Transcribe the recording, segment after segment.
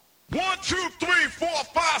2, 3, 4,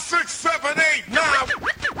 5, 6, 7, 8, 9.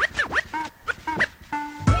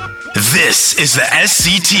 This is the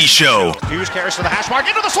SCT Show. Hughes carries to the hash mark,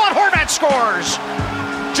 into the slot, Horvat scores!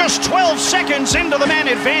 Just 12 seconds into the man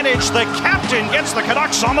advantage, the captain gets the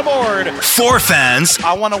Canucks on the board. For fans.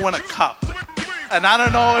 I want to win a cup. And I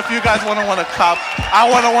don't know if you guys want to win a cup. I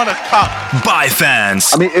want to win a cup. By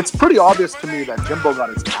fans. I mean, it's pretty obvious to me that Jimbo got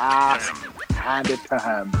his ass handed to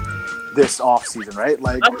him this offseason, right?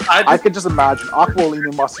 Like, I could just imagine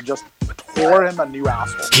Aquilini must have just tore him a new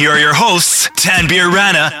asshole. Here are your hosts, Tanbir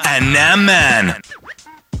Rana and Nam Man.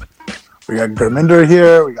 We got Gurminder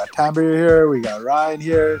here, we got Tanbir here, we got Ryan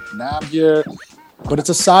here, Nam here. But it's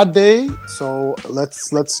a sad day, so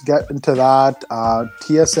let's get into that.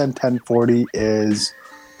 TSN 1040 is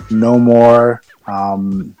no more.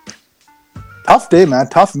 Tough day, man.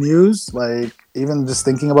 Tough news. Like, even just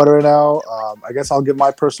thinking about it right now, I guess I'll give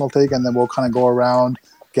my personal take, and then we'll kind of go around,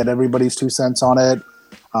 get everybody's 2 cents on it.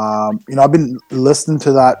 I've been listening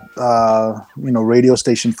to that, radio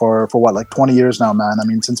station for what, like 20 years now, man. I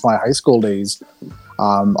mean, since my high school days.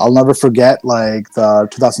 I'll never forget, like, the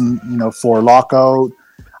 2004 lockout,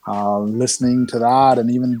 listening to that, and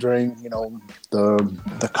even during,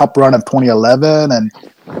 the Cup run of 2011, and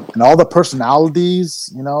all the personalities,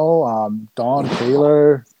 Don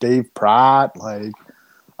Taylor, Dave Pratt, like,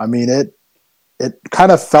 I mean, it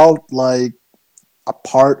kind of felt like a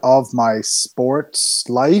part of my sports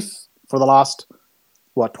life for the last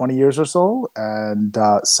 20 years or so, and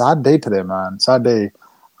sad day today, man. Sad day.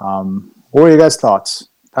 What were your guys' thoughts?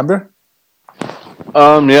 Tanbir?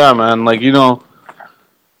 Yeah, man. Like,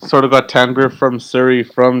 sort of got Tanbir from Surrey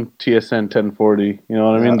from TSN 1040. You know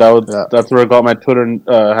what I mean? That's where I got my Twitter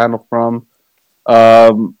handle from.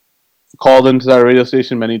 Called into that radio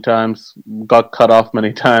station many times. Got cut off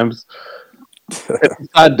many times. It's a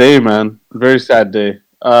sad day, man. Very sad day.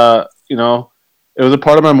 It was a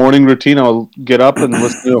part of my morning routine. I'll get up and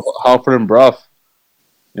listen to Halford and Bruff.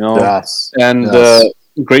 Yes. And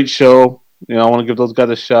great show. I want to give those guys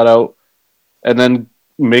a shout out, and then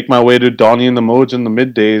make my way to Donnie and the Moj in the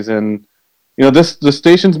middays. And the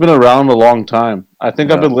station's been around a long time. I think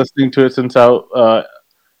I've been listening to it since 03.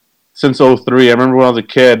 I remember when I was a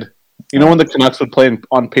kid. When the Canucks would play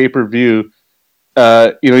on pay-per-view,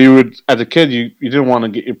 you would, as a kid, you didn't want to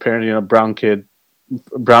get your parent, brown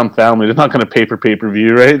family. They're not going to pay for pay-per-view,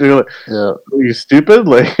 right? They're like, are you stupid?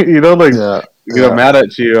 Like, get mad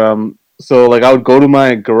at you. So, like, I would go to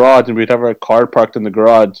my garage, and we'd have our car parked in the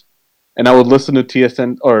garage, and I would listen to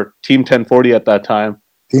TSN or Team 1040 at that time.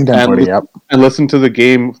 Team 1040, and listen to the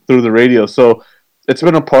game through the radio. So it's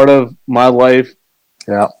been a part of my life,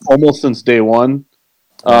 almost since day one.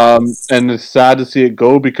 And it's sad to see it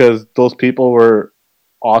go, because those people were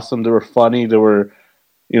awesome. They were funny. They were,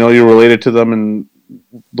 you related to them, and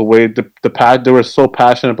the way they were so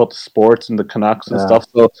passionate about the sports and the Canucks and stuff.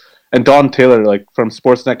 So. And Don Taylor, like, from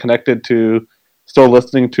Sportsnet Connected to still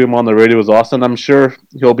listening to him on the radio was awesome. I'm sure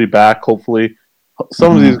he'll be back, hopefully.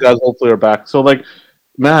 Some of these guys hopefully are back. So, like,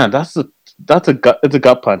 man, it's a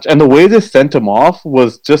gut punch. And the way they sent him off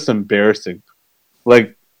was just embarrassing.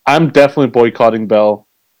 Like, I'm definitely boycotting Bell.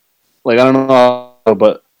 Like, I don't know,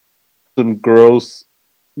 but some gross,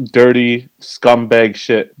 dirty, scumbag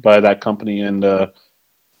shit by that company. And I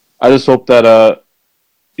just hope that,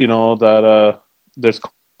 there's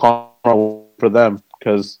for them,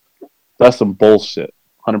 because that's some bullshit.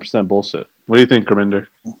 100% bullshit. What do you think, Gurminder?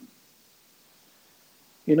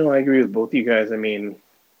 I agree with both you guys. I mean,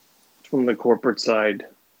 from the corporate side,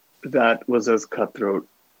 that was as cutthroat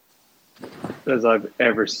as I've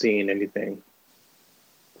ever seen anything.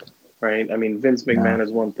 Right? I mean, Vince McMahon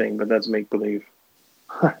is one thing, but that's make-believe.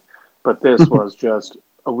 But this was just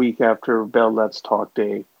a week after Bell Let's Talk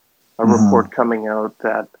Day, a report coming out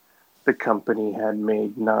that the company had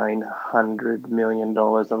made $900 million in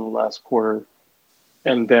the last quarter,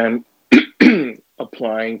 and then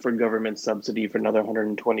applying for government subsidy for another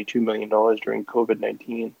 $122 million during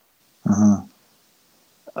COVID-19.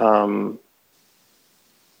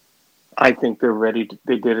 I think they're ready.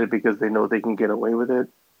 They did it because they know they can get away with it.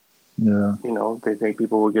 Yeah. They think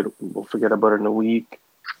people will forget about it in a week.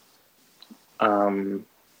 It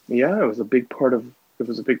was a big part of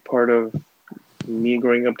me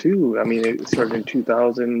growing up too. I mean, it started in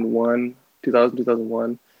 2001. Drive to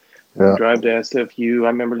SFU. I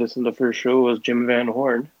remember listening to the first show was Jim Van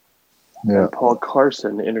Horn and Paul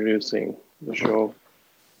Carson introducing the show.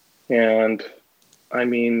 And I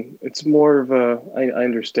mean, it's more of I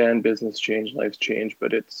understand business change, lives change,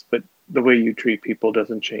 but the way you treat people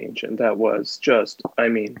doesn't change. And that was just, I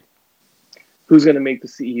mean, who's going to make the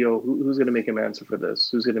CEO? Who's going to make him answer for this?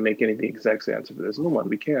 Who's going to make any of the execs answer for this? No one.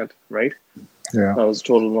 We can't, right? Yeah. I was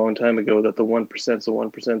told a long time ago that the 1% is the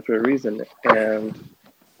 1% for a reason, and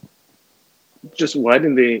just why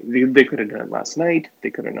didn't they could have done it last night. They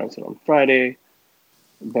could have announced it on Friday,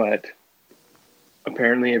 but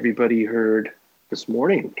apparently everybody heard this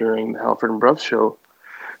morning during the Halford and Bruff show.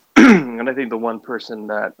 And I think the one person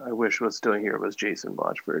that I wish was still here was Jason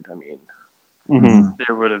Botchford. I mean,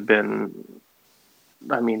 there would have been,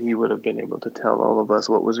 he would have been able to tell all of us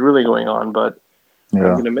what was really going on, but I'm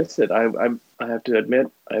going to miss it. I have to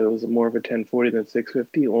admit, I was more of a 1040 than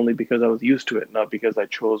 650 only because I was used to it, not because I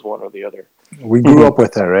chose one or the other. We grew up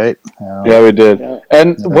with it, right? Yeah, we did. Yeah.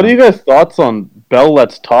 And what are you guys' thoughts on Bell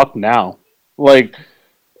Let's Talk Now? Like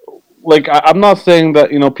I'm not saying that,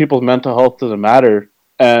 people's mental health doesn't matter.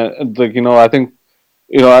 And, I think,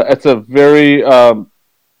 it's a very,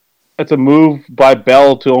 it's a move by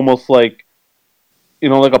Bell to almost like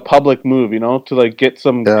a public move, to like get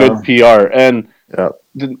some good PR. And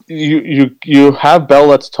you have Bell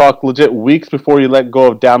Let's Talk legit weeks before you let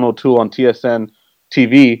go of Dan O'Toole on TSN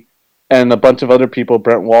TV and a bunch of other people,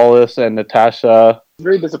 Brent Wallace and Natasha.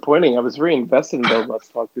 Very disappointing. I was very invested in Bell Let's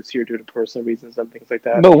Talk this year due to personal reasons and things like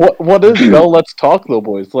that. No, what is Bell Let's Talk though,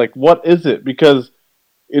 boys? Like, what is it? Because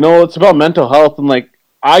it's about mental health, and like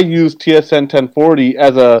I use TSN 1040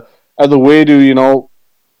 as a way to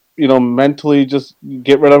mentally just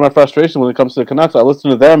get rid of my frustration when it comes to the Canucks. I listen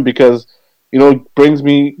to them because it brings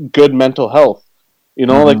me good mental health.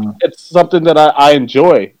 Like it's something that I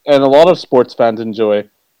enjoy, and a lot of sports fans enjoy.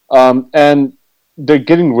 And they're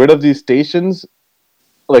getting rid of these stations,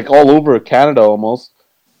 like all over Canada almost.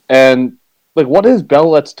 And like, what is Bell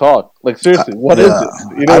Let's Talk? Like, seriously, what is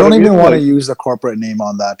it? I don't even want to use the corporate name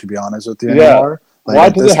on that, to be honest with you anymore. Like, why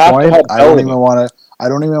does it have to have I don't even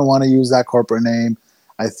want to use that corporate name.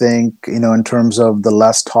 I think, in terms of the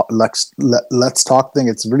let's talk thing,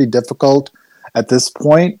 it's really difficult at this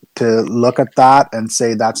point to look at that and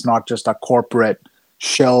say that's not just a corporate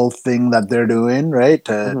shell thing that they're doing, right?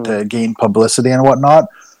 To gain publicity and whatnot.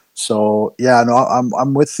 So yeah, no,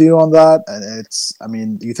 I'm with you on that.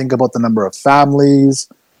 And you think about the number of families,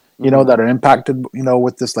 that are impacted,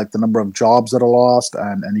 with this, like the number of jobs that are lost,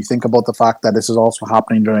 and you think about the fact that this is also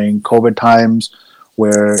happening during COVID times,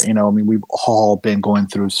 where we've all been going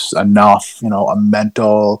through enough, a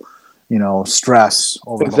mental, stress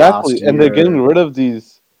over the last year. And they're getting rid of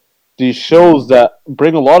these shows that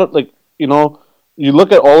bring a lot of you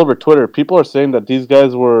look at all over Twitter, people are saying that these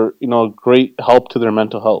guys were, great help to their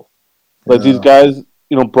mental health. Like these guys,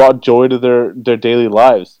 brought joy to their daily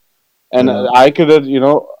lives. And I could have,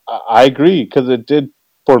 I agree, because it did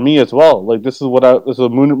for me as well. Like this is a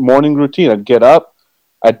morning routine. I'd get up,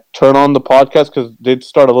 I'd turn on the podcast because they'd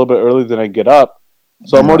start a little bit earlier than I get up.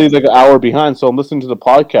 So I'm already like an hour behind. So I'm listening to the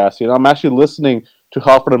podcast. I'm actually listening to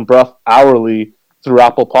Halford and Bruff hourly through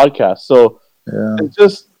Apple Podcasts. So it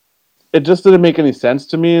just didn't make any sense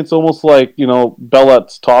to me. It's almost like, Bell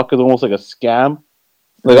Let's Talk is almost like a scam.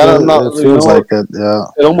 Like I don't know. It feels like it. Yeah.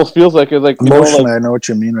 It almost feels like it's like emotionally. I know what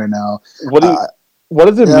you mean right now. What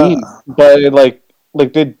does it mean? But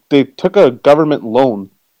like they took a government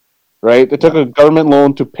loan, right? They took a government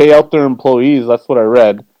loan to pay out their employees. That's what I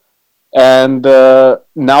read. And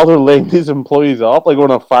now they're laying these employees off. Like,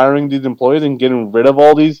 we're firing these employees and getting rid of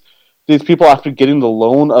all these people after getting the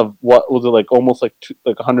loan of what was it, like almost like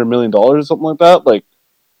 $100 million or something like that. What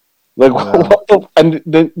the, and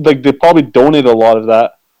then they probably donate a lot of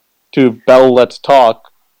that to Bell Let's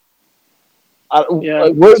Talk.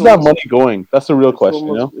 Where's that money going? That's the real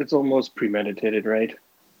question. It's almost premeditated, right?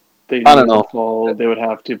 I don't know. They would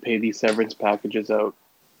have to pay these severance packages out.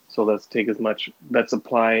 So let's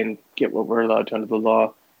apply and get what we're allowed to under the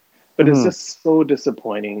law. But it's just so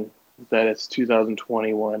disappointing that it's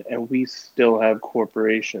 2021 and we still have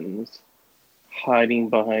corporations hiding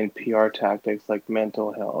behind PR tactics like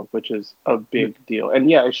mental health, which is a big deal. And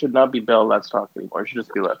yeah, it should not be Bell Let's Talk anymore. It should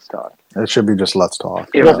just be Let's Talk. It should be just Let's Talk.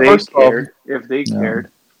 If they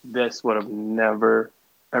cared, this would have never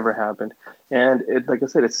ever happened. And like I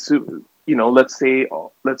said, it's let's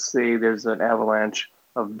say there's an avalanche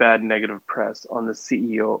of bad negative press on the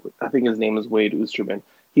CEO. I think his name is Wade Oosterman.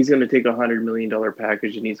 He's going to take $100 million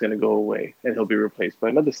package and he's going to go away and he'll be replaced by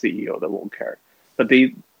another CEO that won't care. But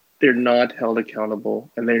they're not held accountable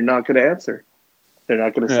and they're not going to answer. They're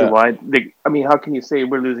not going to say why. How can you say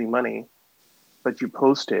we're losing money, but you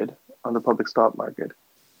posted on the public stock market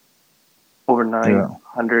over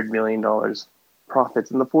 $900 million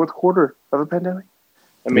profits in the fourth quarter of a pandemic?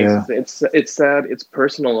 It's sad. It's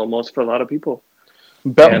personal almost for a lot of people.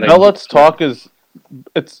 Bell Let's Talk is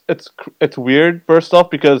it's weird, first off,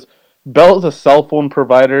 because Bell is a cell phone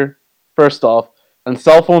provider, first off, and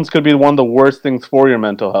cell phones could be one of the worst things for your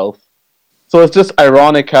mental health. So it's just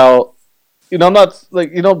ironic how, not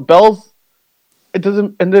like Bell's. It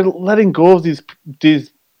doesn't, and they're letting go of these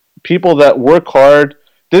people that work hard.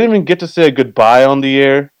 They didn't even get to say a goodbye on the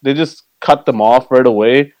air. They just cut them off right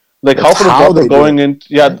away. Like That's Halford and Bruff were going in,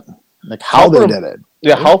 like how they did it.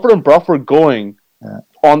 Yeah, Halford and Bruff were going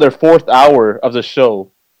on their 4th hour of the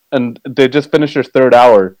show, and they just finished their 3rd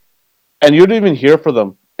hour, and you didn't even hear from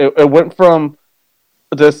them. It went from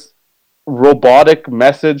this robotic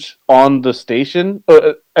message on the station,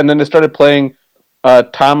 and then they started playing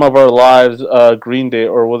 "Time of Our Lives," Green Day,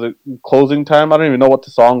 or was it "Closing Time"? I don't even know what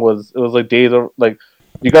the song was. It was like Days of like.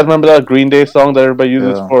 You guys remember that Green Day song that everybody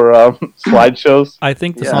uses for slideshows? I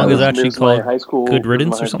think the song is actually called "Good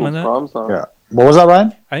Riddance" or something like that. Yeah. What was that,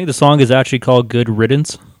 Ryan? I think the song is actually called "Good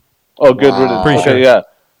Riddance." Oh, Good Riddance. Pretty sure. Yeah.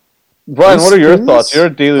 Brian, what are your thoughts? You're a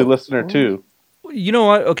daily listener too. You know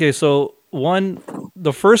what? Okay, so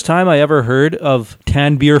the first time I ever heard of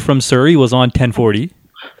Tan Beer from Surrey was on 1040.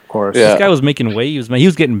 Of course. This guy was making waves, man. He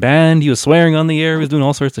was getting banned. He was swearing on the air. He was doing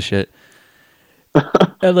all sorts of shit.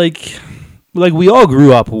 And like we all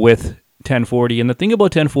grew up with 1040, and the thing about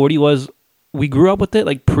 1040 was we grew up with it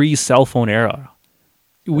like pre-cell phone era.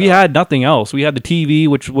 We had nothing else. We had the TV,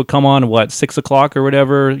 which would come on 6:00 or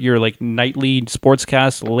whatever. Your like nightly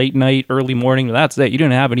sportscast, late night, early morning. That's it. You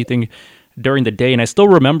didn't have anything during the day. And I still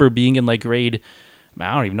remember being in like grade,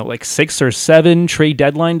 I don't even know, like 6 or 7, trade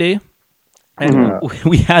deadline day. And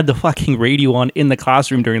we had the fucking radio on in the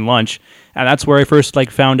classroom during lunch. And that's where I first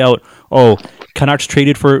like found out, Canucks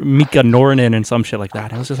traded for Mika Norinen and some shit like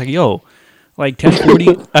that. And I was just like, yo, like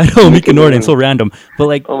 1040. I know Mika Norinen, so random. But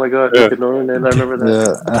like, oh my god, Mika Norinen, I remember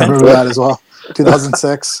that. Yeah, I remember that as well.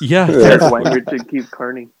 2006. Yeah. Eric Weinrich to keep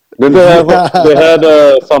Carney. Did they had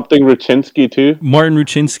something Ruchinski too? Martin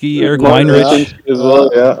Ruchinski, Eric Weinrich as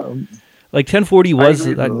well. Yeah. Like 1040 was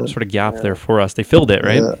that sort of gap there for us. They filled it,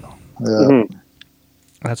 right? Yeah.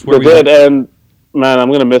 That's where they did, and man,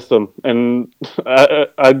 I'm gonna miss them. And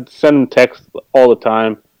I'd send them texts all the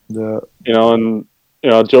time. Yeah. And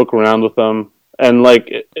joke around with them, and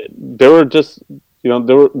like they were just, they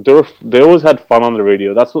always had fun on the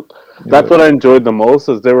radio. That's what I enjoyed the most,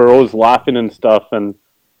 is they were always laughing and stuff. And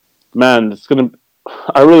man,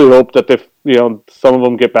 I really hope that they, some of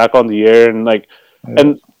them get back on the air and like,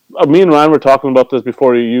 and me and Ryan were talking about this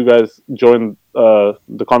before you guys joined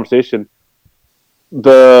the conversation.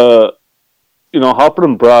 Halford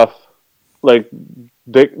and Bruff, like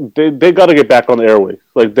they got to get back on the airways.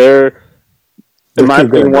 Like they're in my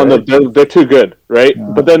opinion, they're too good, right?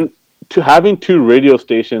 Yeah. But then having 2 radio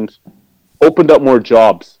stations opened up more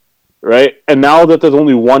jobs, right? And now that there's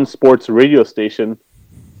only one sports radio station,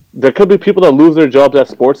 there could be people that lose their jobs at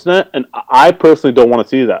Sportsnet, and I personally don't want to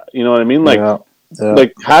see that. You know what I mean? Like,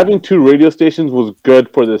 like having 2 radio stations was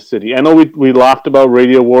good for this city. I know we laughed about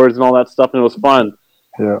radio wars and all that stuff, and it was fun.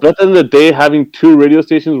 Yeah. But at the end of the day, having 2 radio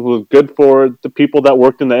stations was good for the people that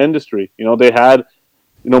worked in the industry. They had,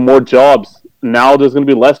 more jobs. Now there's going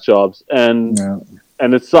to be less jobs, and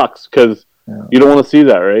it sucks because you don't want to see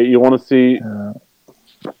that, right? You want to see.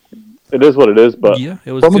 It is what it is, but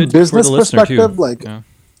it was from good a business for the perspective, too.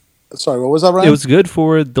 Sorry, what was that, Ryan? It was good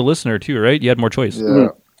for the listener too, right? You had more choice. Yeah,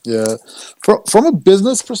 yeah. From a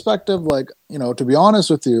business perspective, like to be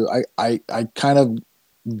honest with you, I kind of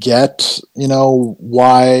get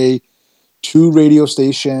why 2 radio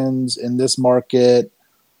stations in this market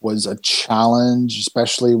was a challenge,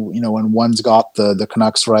 especially when one's got the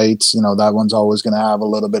Canucks rights. That one's always going to have a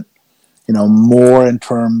little bit more in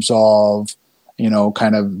terms of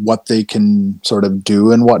kind of what they can sort of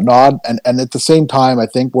do and whatnot. And at the same time, I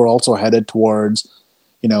think we're also headed towards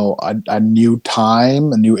a new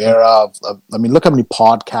time, a new era of I mean, look how many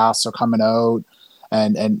podcasts are coming out,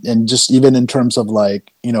 and just even in terms of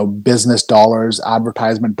like business dollars,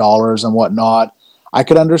 advertisement dollars, and whatnot. I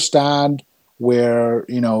could understand where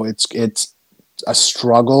it's a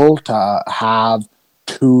struggle to have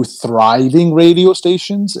 2 thriving radio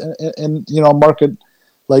stations in a market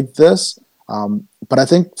like this. But I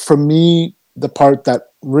think for me, the part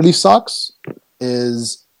that really sucks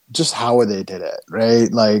is just how they did it,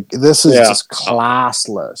 right? Like this is just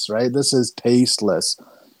classless, right? This is tasteless,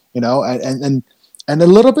 and a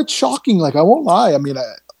little bit shocking. Like I won't lie. I mean,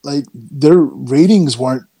 like their ratings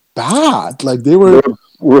weren't bad. Like they were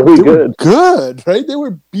really good, right? They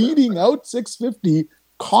were beating out 650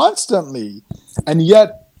 constantly, and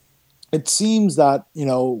yet it seems that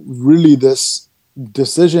really this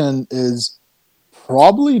decision is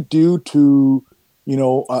probably due to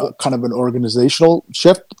kind of an organizational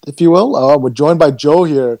shift, if you will. We're joined by Joe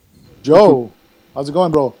here. Joe, how's it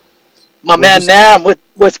going, bro? My man Nam,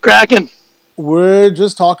 what's cracking? We're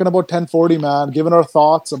just talking about 1040, man. Giving our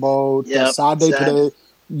thoughts about the sad day today.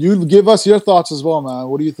 You give us your thoughts as well, man.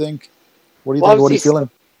 What do you think? What do you think? What are you feeling?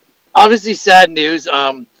 Obviously, sad news.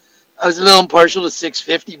 I was a little impartial to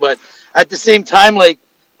 650, but at the same time, like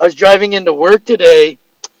I was driving into work today,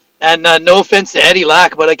 and no offense to Eddie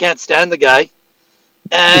Lack, but I can't stand the guy.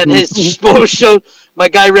 And his post showed my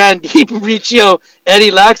guy ran deep Riccio.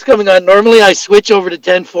 Eddie Lack's coming on. Normally, I switch over to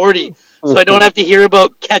 1040. So I don't have to hear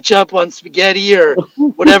about ketchup on spaghetti or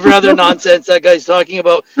whatever other nonsense that guy's talking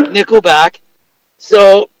about. Nickelback.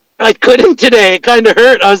 So I couldn't today. It kind of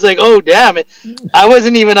hurt. I was like, oh, damn it. I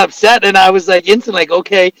wasn't even upset. And I was like, instantly, like,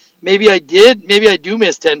 okay, maybe I do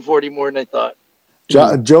miss 1040 more than I thought.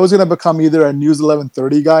 Joe's gonna become either a News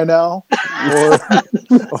 1130 guy now,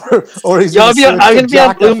 or he's I'm gonna be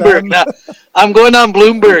on Bloomberg now. I'm going on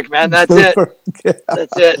Bloomberg, man. That's Bloomberg. It. Yeah.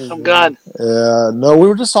 That's it. I'm gone. Yeah. No, we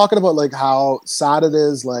were just talking about like how sad it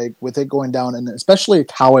is, like with it going down, and especially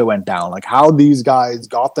how it went down, like how these guys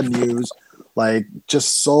got the news, like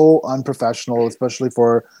just so unprofessional, especially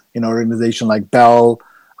for an organization like Bell,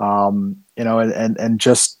 and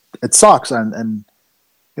just it sucks and.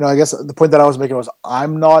 I guess the point that I was making was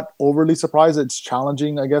I'm not overly surprised. It's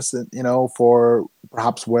challenging, I guess, for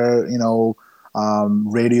perhaps where,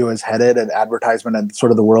 radio is headed and advertisement and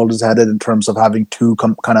sort of the world is headed in terms of having two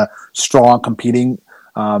kind of strong competing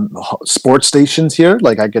sports stations here.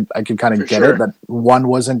 Like I could kind of get it that one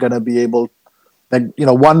wasn't going to be able,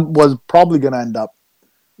 one was probably going to end up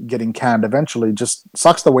getting canned eventually. Just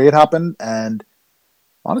sucks the way it happened. And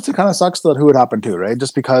honestly, kind of sucks that who it happened to, right?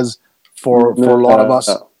 Just because for a lot of us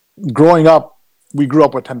growing up, we grew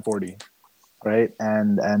up with 1040, right?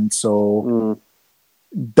 And so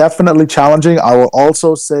definitely challenging. I will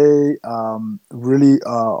also say really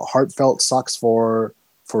heartfelt sucks for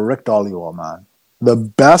Rick Dhaliwal, man. The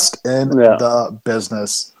best in the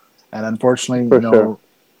business. And unfortunately,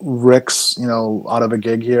 Rick's, out of a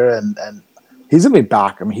gig here and he's going to be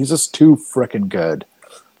back. I mean, he's just too freaking good.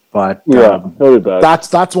 But he'll be back.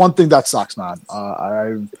 That's one thing that sucks, man.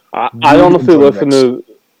 I honestly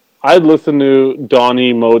I'd listen to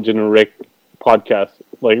Donnie, Moj, and Rick podcast.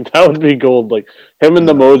 Like that would be gold. Like him and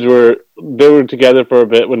the Moj were together for a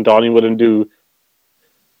bit when Donnie wouldn't do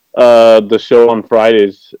the show on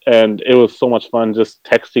Fridays, and it was so much fun just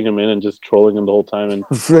texting him in and just trolling him the whole time. And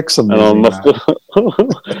Rick's amazing.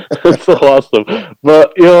 It's so awesome.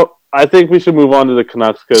 But I think we should move on to the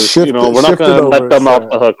Canucks because we're not going to let them off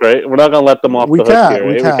the hook, right? We're not going to let them off the hook here.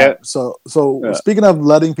 Right? We can't. So speaking of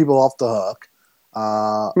letting people off the hook,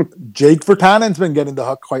 Jake Virtanen's been getting the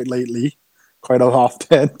hook quite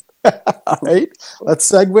often. Right? Let's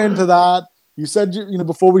segue into that. You said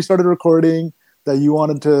before we started recording that you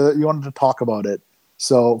wanted to talk about it.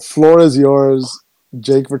 So floor is yours,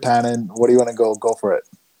 Jake Virtanen. What do you want to go for it?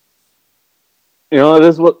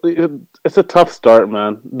 It's a tough start,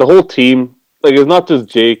 man. The whole team, like it's not just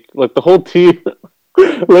Jake, like the whole team,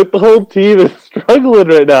 is struggling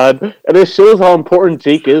right now, and it shows how important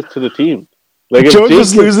Jake is to the team. Like Joe's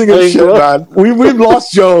just losing his shit, man. We've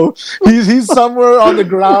lost Joe. He's somewhere on the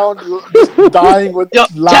ground, just dying with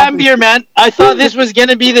Tanbeer, man. I thought this was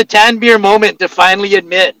gonna be the Tanbeer moment to finally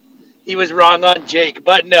admit he was wrong on Jake,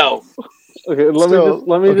 but no. Okay,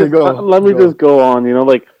 let me just go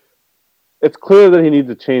on. It's clear that he needs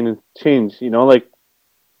to change.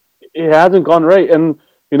 It hasn't gone right. And,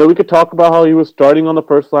 we could talk about how he was starting on the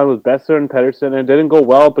first line with Besser and Pettersson, and it didn't go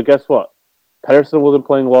well, but guess what? Pettersson wasn't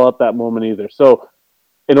playing well at that moment either. So,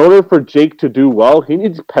 in order for Jake to do well, he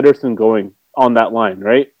needs Pettersson going on that line,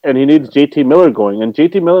 right? And he needs JT Miller going. And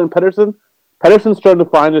JT Miller and Pettersson's starting to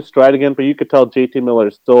find his stride again, but you could tell JT Miller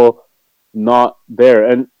is still not there.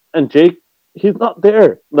 And Jake, he's not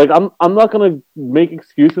there. Like I'm not gonna make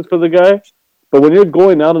excuses for the guy, but when you're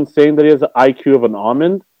going out and saying that he has the IQ of an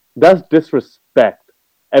almond, that's disrespect.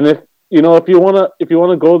 And if you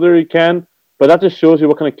wanna go there, you can. But that just shows you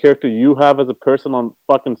what kind of character you have as a person on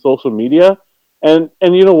fucking social media. And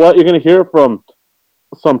you know what? You're gonna hear it from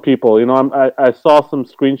some people. I saw some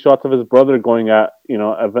screenshots of his brother going at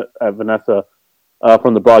Vanessa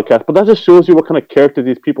from the broadcast. But that just shows you what kind of character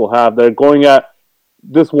these people have. They're going at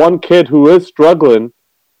this one kid who is struggling,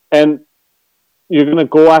 and you're gonna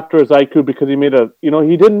go after his IQ because he made it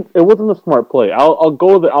wasn't a smart play.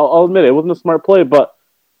 I'll admit it wasn't a smart play, but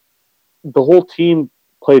the whole team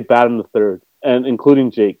played bad in the third, and including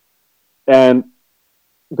Jake. And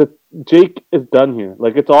Jake is done here.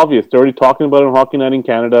 Like it's obvious. They're already talking about it on Hockey Night in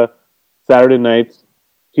Canada, Saturday nights.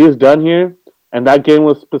 He is done here, and that game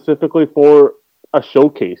was specifically for a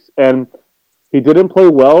showcase. And he didn't play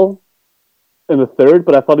well in the third,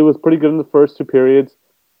 but I thought he was pretty good in the first two periods.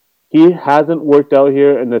 he hasn't worked out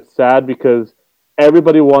here, and it's sad because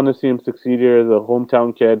everybody wanted to see him succeed here as a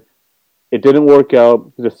hometown kid. It didn't work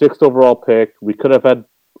out. He's a 6th overall pick. We could have had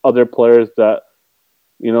other players that,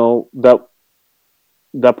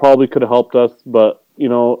 that probably could have helped us, but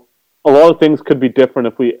a lot of things could be different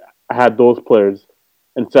if we had those players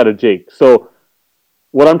instead of Jake. So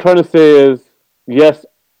what I'm trying to say is, yes,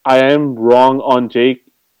 I am wrong on Jake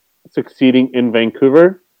succeeding in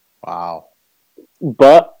Vancouver. Wow.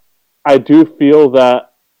 But I do feel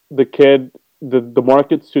that the kid, the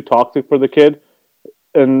market's too toxic for the kid,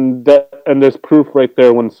 and there's proof right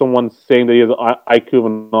there when someone's saying that he has an IQ of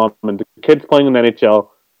an almond. The kid's playing in the NHL.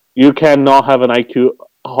 You cannot have an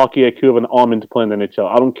hockey IQ of an almond to play in the NHL.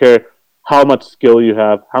 I don't care how much skill you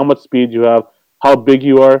have, how much speed you have, how big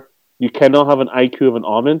you are. You cannot have an IQ of an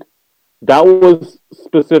almond. That was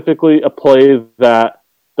specifically a play that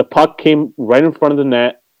the puck came right in front of the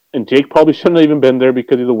net, and Jake probably shouldn't have even been there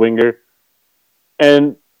because he's a winger.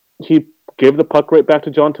 And he gave the puck right back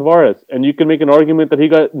to John Tavares. And you can make an argument that he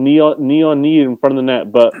got knee on knee in front of the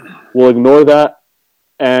net, but we'll ignore that.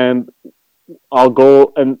 And I'll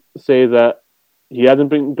go and say that he hasn't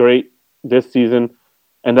been great this season,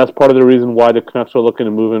 and that's part of the reason why the Canucks are looking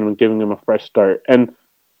to move him and giving him a fresh start. And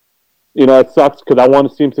it sucks because I want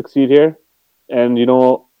to see him succeed here, and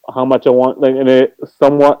how much I want. And it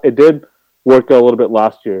did work out a little bit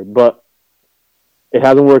last year, but it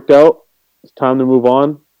hasn't worked out. It's time to move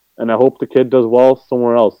on, and I hope the kid does well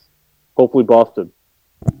somewhere else. Hopefully, Boston.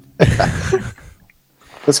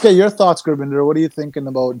 Let's get your thoughts, Gurbinder. What are you thinking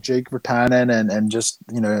about Jake Virtanen and just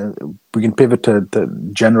we can pivot to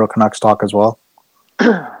general Canucks talk as well.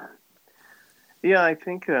 Yeah, I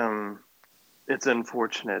think it's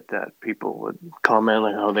unfortunate that people would comment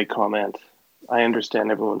like how they comment. I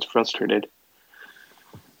understand everyone's frustrated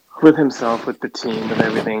with himself, with the team, with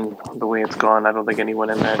everything, the way it's gone. I don't think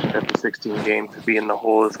anyone imagined after 16 games to be in the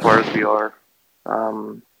hole as far as we are.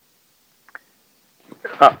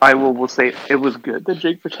 I will say it was good that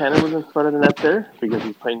Jake Virtanen was in front of the net there because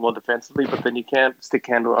he's playing well defensively, but then you can't stick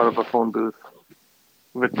handle out of a phone booth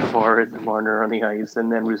with Tavares and Marner on the ice,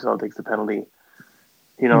 and then Rousseau takes the penalty.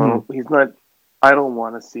 He's not. I don't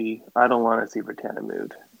want to see Virtanen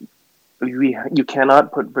moved. You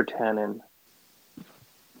cannot put Virtanen.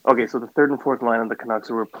 Okay, so the third and fourth line of the Canucks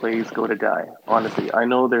are where plays go to die. Honestly, I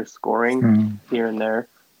know they're scoring here and there.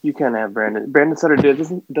 You can't have Brandon. Brandon Sutter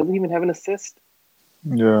doesn't even have an assist.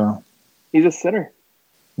 Yeah, he's a center.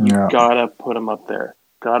 Yeah, gotta put him up there.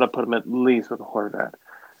 Gotta put him at least with a Horvat.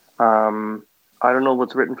 I don't know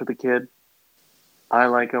what's written for the kid. I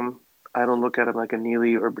like him. I don't look at him like a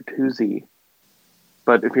Neely or Bertuzzi.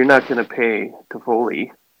 But if you're not going to pay Toffoli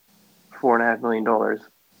 $4.5 million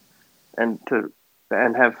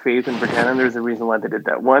and have faith in Virtanen, there's a reason why they did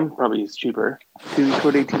that. One, probably he's cheaper. Two, he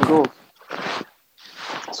scored 18 goals.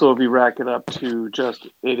 So if you rack it up to just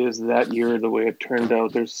it is that year the way it turned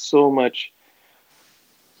out, there's so much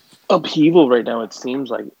upheaval right now, it seems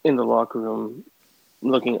like, in the locker room,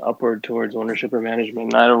 looking upward towards ownership or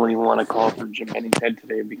management. And I don't really want to call for Jim Henning's head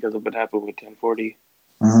today because of what happened with 1040.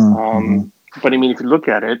 But I mean, if you look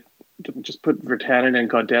at it, just put Virtanen and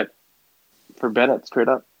Gaudette for Bennett straight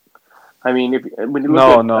up. I mean, when you look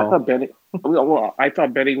I thought Bennett. Well, I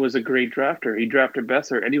thought Benning was a great drafter. He drafted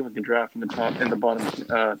Besser. Anyone can draft in the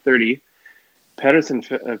bottom 30. Pedersen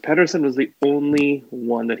was the only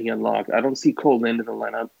one that he unlocked. I don't see Cole Lind in the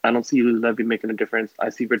lineup. I don't see Levy making a difference. I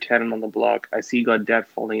see Virtanen on the block. I see Gaudette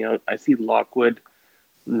falling out. I see Lockwood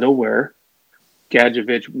nowhere.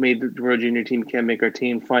 Gadjevich made the World Junior team, can't make our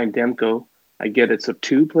team. Fine, Demko. I get it. So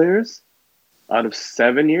 2 players out of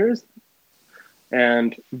 7 years.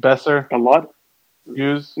 And Besser. A lot.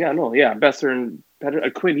 Hughes. Besser and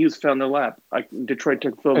Quinn Hughes fell in their lap. Detroit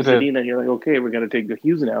took Phil Zadina, and you're like, okay, we're going to take the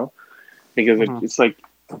Hughes now. Because it's like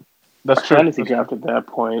that's true. Fantasy draft at that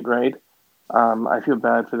point, right? I feel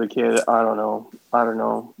bad for the kid. I don't know.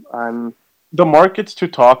 The market's too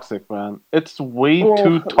toxic, man. It's way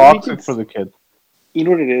too toxic for the kid. You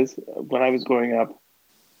know what it is? When I was growing up,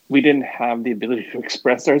 we didn't have the ability to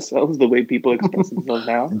express ourselves the way people express themselves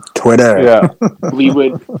now. Twitter. Yeah.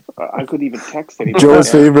 I couldn't even text anyone.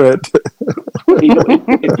 Joe's favorite.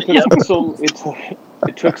 It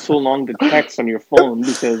took so long to text on your phone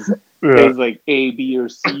because there's like A, B, or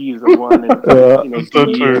C is a 1 and D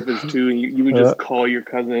is 2. And you would just call your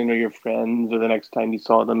cousin or your friends or the next time you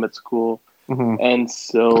saw them at school. Mm-hmm. And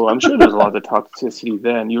so I'm sure there's a lot of toxicity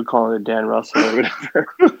then. You would call it Dan Russell or whatever.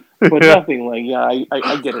 But nothing like,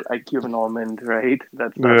 I get it. IQ of an almond, right?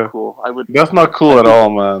 That's not cool. That's not cool at all,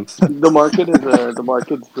 man. The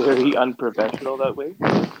market's very unprofessional that way.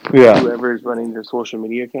 Yeah. Whoever is running their social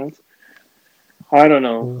media accounts. I don't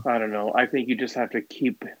know. I think you just have to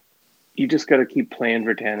keep. You just got to keep playing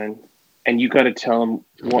Virtanen, and you got to tell him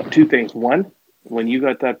two things. One, when you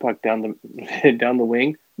got that puck down the down the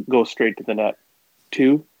wing, go straight to the net.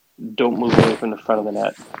 Two, don't move away from the front of the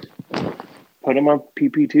net. Put him on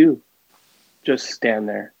PP2. Just stand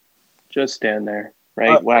there.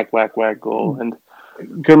 Right? Whack, whack, whack, goal. And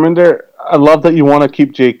Gurminder, I love that you want to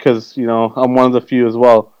keep Jake because, I'm one of the few as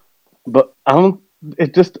well. But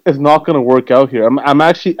it just is not going to work out here. I'm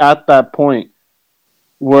actually at that point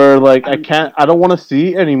where, like, I don't want to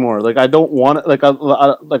see anymore. Like, I don't want it. Like, I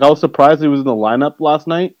was surprised he was in the lineup last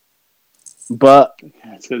night. But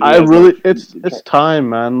it's time,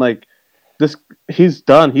 man. Like, he's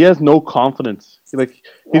done. He has no confidence. Like,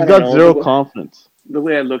 he's got zero confidence. The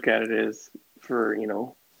way I look at it is for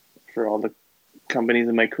all the companies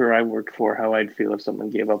in my career I worked for, how I'd feel if someone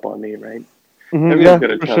gave up on me, right? Mm-hmm, Everyone's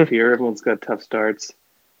got a tough year. Everyone's got tough starts.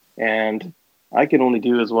 And I can only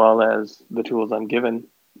do as well as the tools I'm given,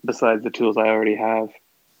 besides the tools I already have.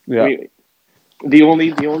 Yeah. I mean, the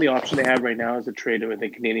only option they have right now is a trade with the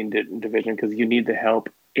Canadian division because you need the help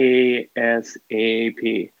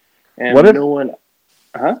ASAP. And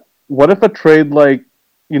what if a trade like,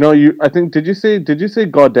 I think did you say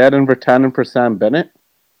Gaudette and Virtanen for Sam Bennett?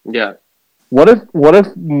 Yeah. What if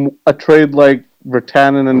a trade like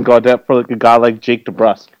Virtanen and Gaudette for like a guy like Jake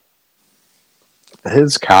DeBrusk?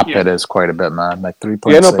 His cap hit is quite a bit, man. Like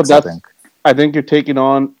 3.6, I think. I think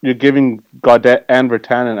you're giving Gaudette and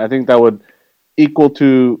Virtanen. I think that would equal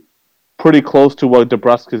to pretty close to what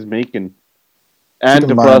DeBrusk is making. And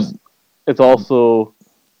DeBrusk is also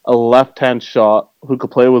a left-hand shot who could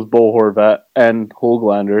play with Bo Horvat and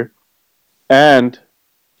Höglander. And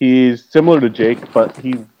he's similar to Jake, but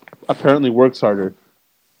he apparently works harder.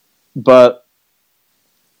 But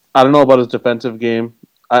I don't know about his defensive game.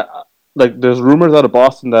 There's rumors out of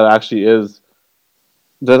Boston that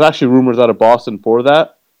there's actually rumors out of Boston for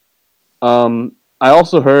that. I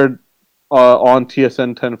also heard on TSN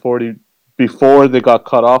 1040 before they got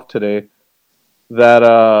cut off today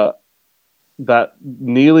that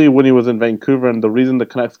Neely, when he was in Vancouver, and the reason the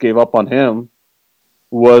Canucks gave up on him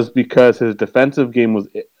was because his defensive game was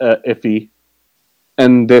iffy,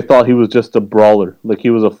 and they thought he was just a brawler, like he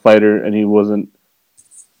was a fighter, and he wasn't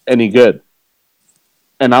any good.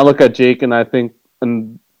 And I look at Jake, and I think,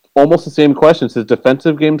 and almost the same questions. His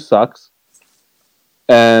defensive game sucks,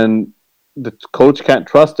 and the coach can't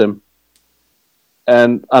trust him.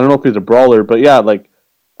 And I don't know if he's a brawler, but yeah, like,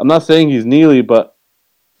 I'm not saying he's Neely, but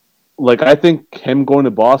like, I think him going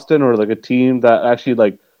to Boston or like a team that actually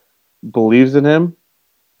like believes in him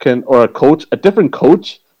or a different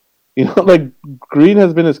coach, like Green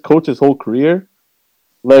has been his coach his whole career.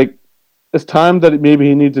 Like, it's time that maybe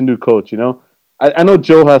he needs a new coach, I know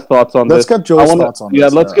Joe has thoughts on this. Let's get Joe's thoughts on this. Yeah,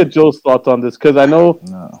 let's get Joe's thoughts on this because I know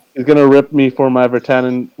he's going to rip me for my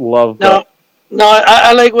Virtanen love. No,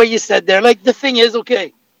 I like what you said there. Like, the thing is,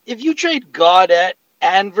 okay, if you trade Gaudette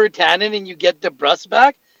and Virtanen and you get DeBrusk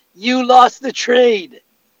back, you lost the trade.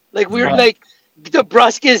 Like, like,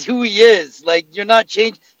 DeBrusk is who he is. Like, you're not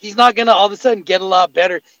changed. He's not going to all of a sudden get a lot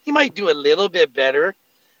better. He might do a little bit better,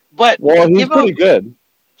 but he's pretty good.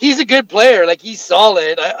 He's a good player. Like, he's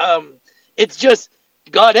solid. It's just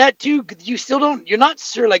Gaudette too. You're not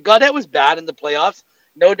sure. Like, Gaudette was bad in the playoffs,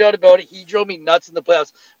 no doubt about it. He drove me nuts in the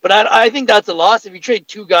playoffs. But I think that's a loss. If you trade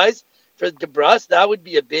two guys for DeBrusk, that would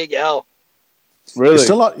be a big L. Really,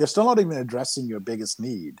 you're still not even addressing your biggest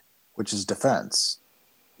need, which is defense.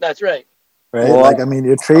 That's right. Right. Well,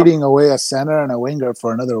 you're trading away a center and a winger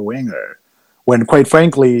for another winger, when quite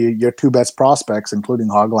frankly, your two best prospects, including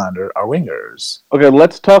Höglander, are wingers. Okay,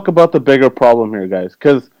 let's talk about the bigger problem here, guys,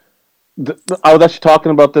 because I was actually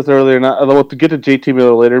talking about this earlier, and I'll get to JT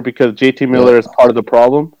Miller later because JT Miller is part of the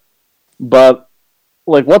problem. But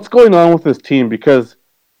like, what's going on with this team? Because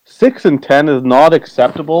 6-10 is not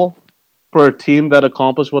acceptable for a team that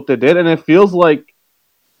accomplished what they did, and it feels like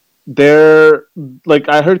they're like,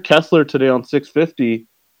 I heard Kessler today on 650.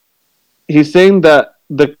 He's saying that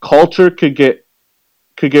the culture could get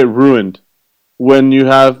ruined when you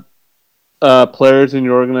have players in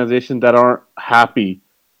your organization that aren't happy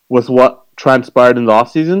with what transpired in the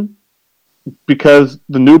offseason, because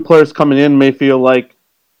the new players coming in may feel like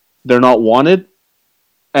they're not wanted.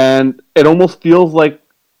 And it almost feels like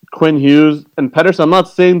Quinn Hughes and Pettersson, I'm not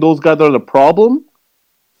saying those guys are the problem,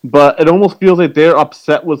 but it almost feels like they're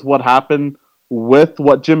upset with what happened with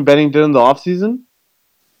what Jim Benning did in the offseason.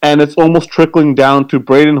 And it's almost trickling down to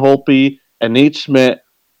Braden Holtby and Nate Schmidt,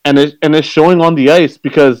 and it's showing on the ice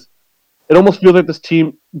because it almost feels like this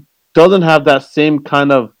team doesn't have that same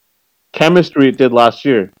kind of chemistry it did last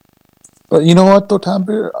year. But you know what, though,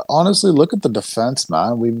 Tampere? Honestly, look at the defense,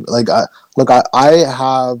 man.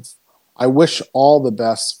 I wish all the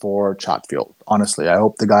best for Chatfield. Honestly, I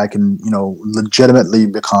hope the guy can, legitimately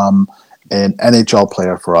become an NHL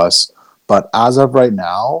player for us. But as of right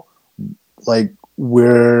now, like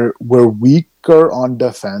we're weaker on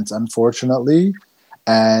defense, unfortunately.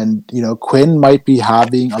 And Quinn might be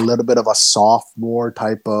having a little bit of a sophomore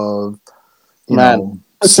type of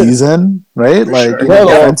season, right? Like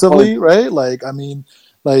defensively, right? Like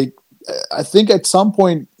I think at some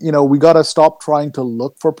point, we got to stop trying to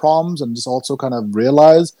look for problems and just also kind of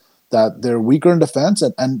realize that they're weaker in defense.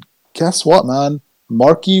 And guess what, man?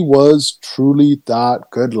 Markey was truly that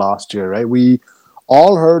good last year, right? We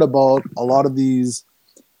all heard about a lot of these,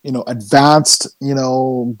 advanced,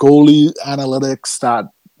 goalie analytics that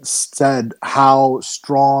said how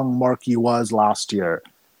strong Markey was last year.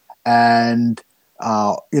 And,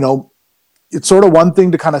 it's sort of one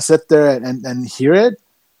thing to kind of sit there and hear it.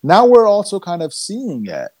 Now we're also kind of seeing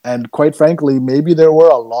it. And quite frankly, maybe there were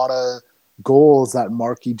a lot of goals that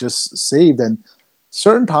Markey just saved. And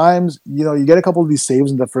certain times, you get a couple of these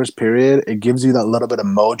saves in the first period, it gives you that little bit of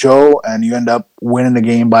mojo and you end up winning the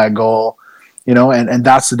game by a goal, and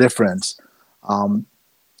that's the difference.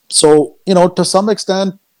 So, to some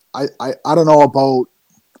extent, I don't know about,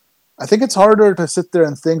 I think it's harder to sit there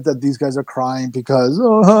and think that these guys are crying because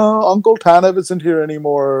Uncle Tanev isn't here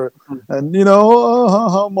anymore, and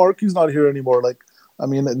Marky's not here anymore. Like, I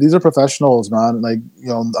mean, these are professionals, man. Like,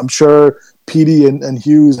 I'm sure PD and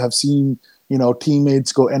Hughes have seen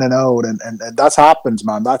teammates go in and out, and that's happens,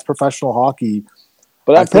 man. That's professional hockey.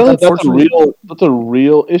 But apparently, that's a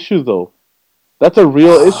real issue, though. That's a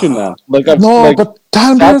real issue now. But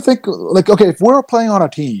down there, think okay, if we're playing on a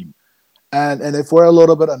team. And if we're a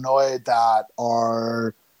little bit annoyed that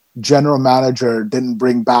our general manager didn't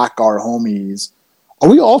bring back our homies, are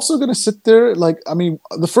we also going to sit there?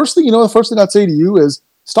 The first thing I'd say to you is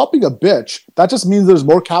stop being a bitch. That just means there's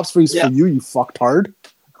more cap space for you fucktard.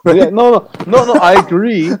 Right? Yeah, no, I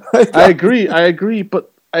agree. I agree.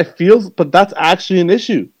 But but that's actually an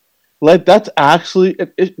issue. Like, that's actually,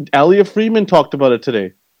 Elliot Friedman talked about it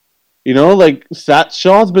today. Sat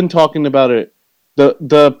Shaw's been talking about it.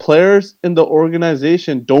 The players in the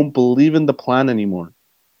organization don't believe in the plan anymore.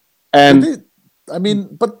 And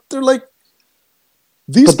but they're like,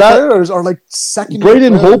 these players are like second.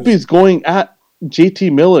 Braden Holtby's going at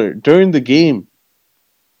JT Miller during the game.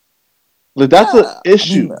 Like, that's an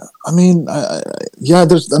issue. Maybe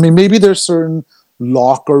there's certain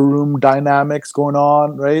locker room dynamics going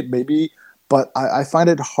on, right? Maybe, but I find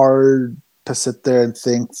it hard to sit there and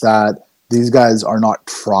think that these guys are not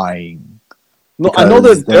trying. No, I know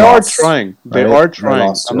that they are trying. They are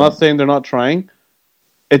trying. I'm not saying they're not trying.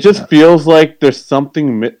 It just feels like there's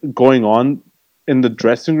something going on in the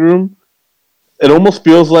dressing room. It almost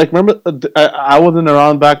feels like, remember, I wasn't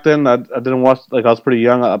around back then. I didn't watch, I was pretty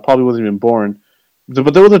young. I probably wasn't even born.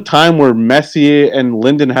 But there was a time where Messier and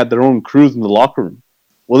Linden had their own crews in the locker room.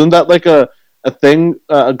 Wasn't that like a thing,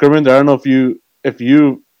 Gurman? I don't know if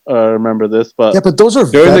you remember this, but those are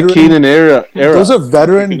during the Keenan era. Those are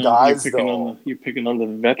veteran guys. You're picking on the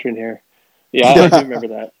veteran here. Yeah,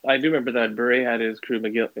 I do remember that. Bure had his crew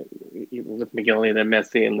with McGillney and then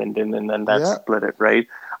Messi and Linden, and then that split it, right?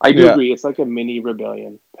 I do agree. It's like a mini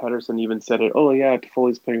rebellion. Patterson even said it. Oh yeah,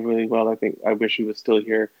 Foley's playing really well. I wish he was still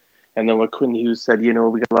here. And then what Quinn Hughes said, we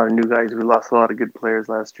got a lot of new guys. We lost a lot of good players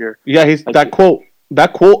last year. Yeah, that quote.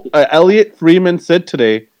 Elliot Freeman said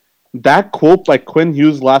today. That quote by Quinn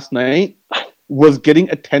Hughes last night was getting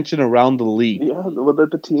attention around the league. Yeah,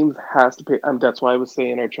 the team has to pay. That's why I was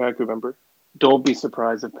saying in our track, remember? Don't be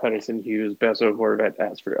surprised if Patterson, Hughes, Besso, Horvat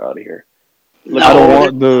ask for out of here. No,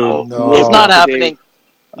 it's not happening.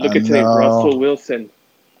 Look at today, Russell Wilson.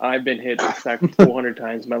 I've been hit and sacked 400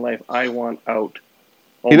 times in my life. I want out.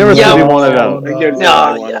 He never said he wanted out.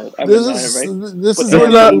 This is a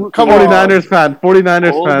 49ers fan.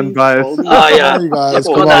 49ers fan bias.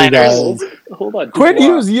 Come on, guys. Hold on. Quinn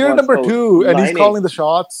Hughes, year number 2, and he's calling the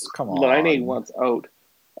shots. Come on. Line wants out.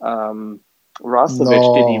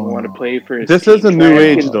 Roslovich didn't even want to play for his This team. is a new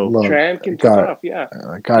age, though. Tran can take off, yeah.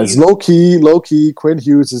 Guys, low key, Quinn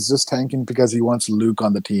Hughes is just tanking because he wants Luke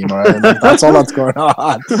on the team, all right? That's all that's going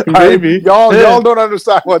on. Maybe. Y'all don't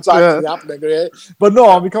understand what's actually happening, right? But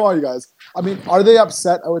no, come on, you guys. Are they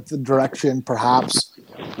upset with the direction, perhaps?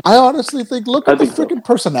 I honestly think, look at the freaking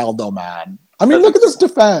personnel, though, man. Look at this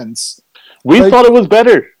defense. We thought it was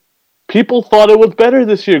better. people thought it was better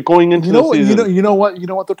this year going into the season. You know what,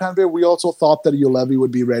 though, Tanvir? We also thought that Ulevi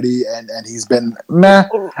would be ready, and he's been meh.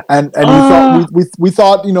 And we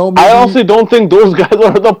thought, maybe... I also don't think those guys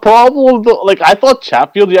are the problem. Though. Like, I thought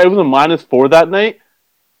Chatfield, it was a -4 that night.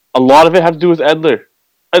 A lot of it had to do with Edler.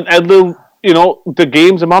 And Edler,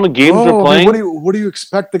 the amount of games they're playing. What do you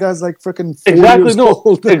expect? The guy's like freaking 4 exactly years no,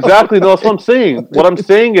 old. exactly. No, that's what I'm saying. What I'm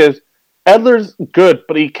saying is, Edler's good,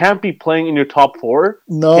 but he can't be playing in your top 4.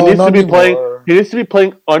 No, he needs not to be anymore. playing. He needs to be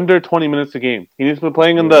playing under 20 minutes a game. He needs to be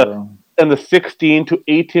playing in the 16 to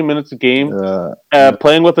 18 minutes a game.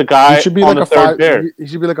 Playing with a guy he should be on like the third pair. He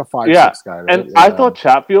should be like a 5-6 guy. Right? And I thought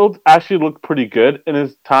Chatfield actually looked pretty good in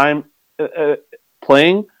his time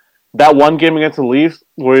playing. That one game against the Leafs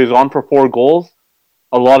where he was on for 4 goals,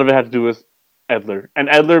 a lot of it had to do with Edler. And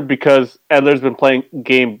Edler, because Edler's been playing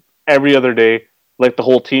game every other day, like the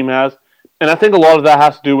whole team has. And I think a lot of that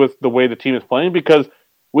has to do with the way the team is playing, because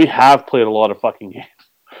we have played a lot of fucking games.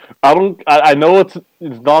 I know it's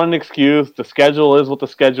not an excuse. The schedule is what the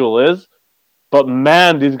schedule is. But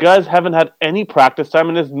man, these guys haven't had any practice time,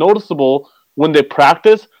 and it's noticeable when they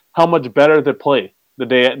practice how much better they play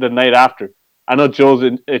the night after. I know Joe's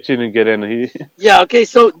itching to get in. Yeah, okay,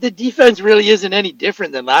 so the defense really isn't any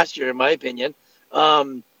different than last year, in my opinion.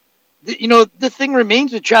 The thing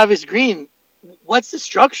remains with Travis Green. What's the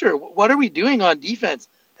structure? What are we doing on defense?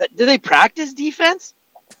 Do they practice defense?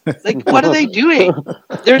 Like, what are they doing?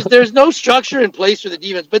 There's no structure in place for the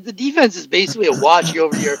defense, but the defense is basically a wash year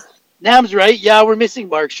over year. Nam's right. Yeah, we're missing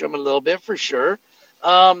Markstrom a little bit for sure.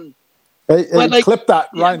 Clip that,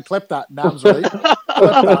 Ryan. Clip that. Nam's right.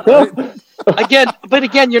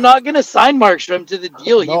 Again, you're not going to sign Markstrom to the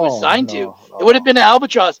deal he was signed to. It would have been an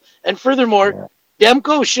albatross. And furthermore,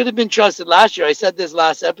 Demko should have been trusted last year. I said this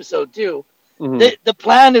last episode too. Mm-hmm. The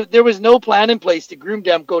plan, there was no plan in place to groom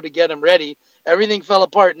Demko to get him ready. Everything fell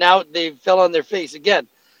apart. Now they fell on their face again.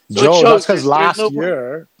 So Joe, that's because last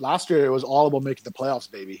year it was all about making the playoffs,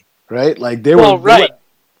 baby. Right? Like they were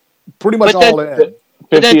pretty much all in.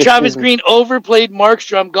 But then Travis Green overplayed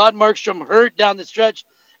Markstrom, got Markstrom hurt down the stretch,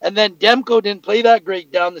 and then Demko didn't play that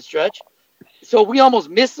great down the stretch. So we almost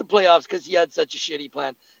missed the playoffs because he had such a shitty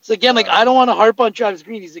plan. So again, I don't want to harp on Travis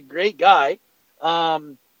Green. He's a great guy.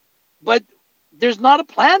 But there's not a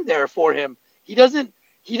plan there for him. He doesn't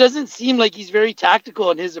seem like he's very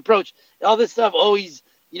tactical in his approach. All this stuff, he's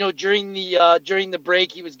during the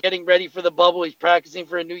break he was getting ready for the bubble, he's practicing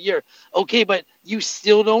for a new year. Okay, but you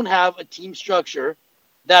still don't have a team structure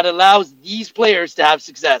that allows these players to have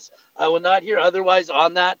success. I will not hear otherwise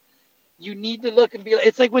on that. You need to look and be like,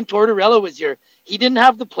 it's like when Tortorella was here. He didn't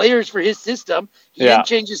have the players for his system. He didn't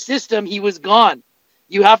change his system. He was gone.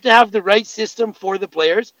 You have to have the right system for the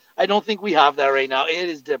players. I don't think we have that right now. It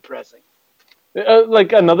is depressing.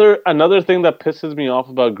 Another thing that pisses me off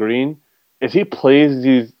about Green is he plays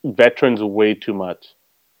these veterans way too much.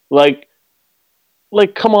 Like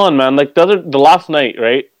come on, man. Like the last night,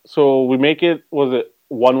 right? So we make it, was it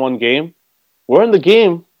 1-1 game? We're in the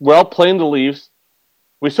game. We're out playing the Leafs.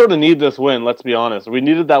 We sort of need this win, let's be honest. We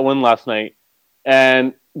needed that win last night.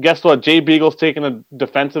 And guess what? Jay Beagle's taking a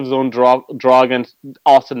defensive zone draw against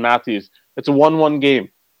Austin Matthews. It's a 1-1 game.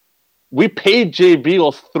 We paid Jay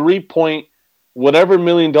Beagle $3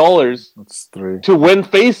 million to win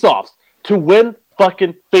faceoffs. To win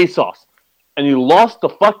fucking faceoffs. And you lost the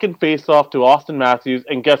fucking faceoff to Austin Matthews,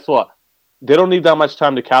 and guess what? They don't need that much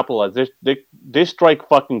time to capitalize. They strike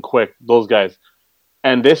fucking quick, those guys.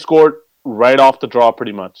 And they scored right off the draw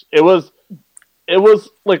pretty much. It was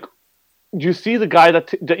like, you see the guy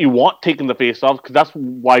that you want taking the faceoffs, because that's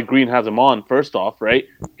why Green has him on, first off, right?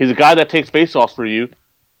 He's a guy that takes faceoffs for you.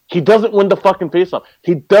 He doesn't win the fucking faceoff.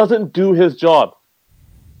 He doesn't do his job.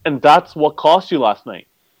 And that's what cost you last night.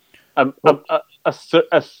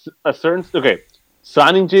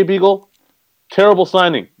 Signing Jay Beagle, terrible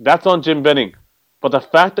signing. That's on Jim Benning. But the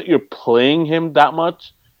fact that you're playing him that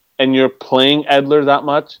much, and you're playing Edler that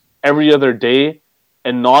much every other day,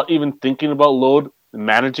 and not even thinking about load,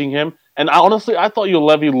 managing him. And I thought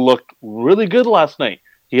Ulevi looked really good last night.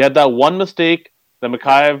 He had that one mistake that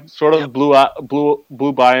Mikheyev sort of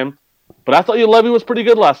blew by him. But I thought Ulevi was pretty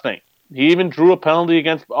good last night. He even drew a penalty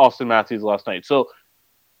against Austin Matthews last night. So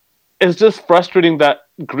it's just frustrating that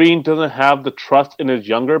Green doesn't have the trust in his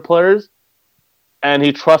younger players, and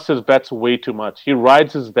he trusts his vets way too much. He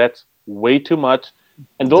rides his vets way too much,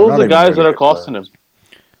 and those are the guys that are costing him.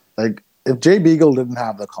 Like, if Jay Beagle didn't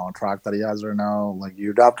have the contract that he has right now, like,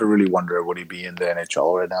 you'd have to really wonder, would he be in the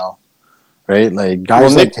NHL right now? Right? Like,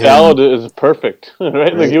 guys Nick Dowd is perfect,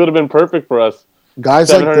 right? Like, he would have been perfect for us.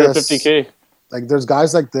 Guys like this, $750K. like, there's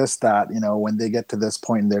guys like this that, when they get to this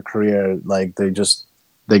point in their career, like, they just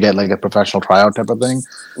they get like a professional tryout type of thing.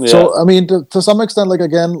 Yeah. So I mean, to some extent, like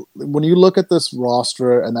again, when you look at this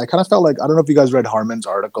roster, and I kind of felt like I don't know if you guys read Harmon's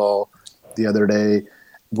article the other day,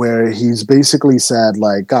 where he's basically said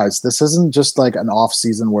like, guys, this isn't just like an off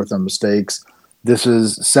season worth of mistakes. This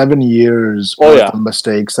is 7 years worth of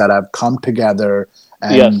mistakes that have come together.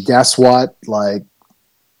 And guess what? Like,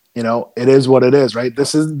 you know, it is what it is, right?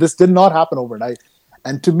 This did not happen overnight.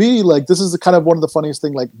 And to me, like, this is kind of one of the funniest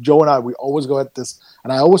things. Like, Joe and I, we always go at this,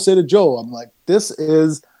 and I always say to Joe, I'm like, this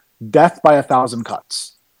is death by 1,000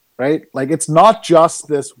 cuts, right? Like, it's not just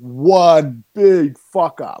this one big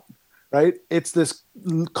fuck up, right? It's this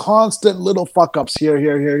constant little fuck ups here.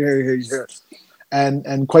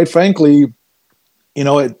 And quite frankly, you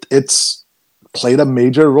know, it's played a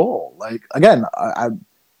major role. Like, again, I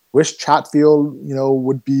wish Chatfield, you know,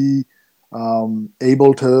 would be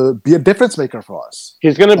able to be a difference maker for us.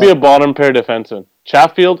 He's going to be a bottom pair defenseman.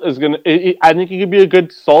 Chatfield is going to... I think he could be a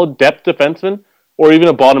good, solid depth defenseman or even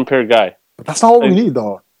a bottom pair guy. But that's not what we need,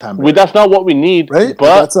 though, Tamber. That's not what we need, right?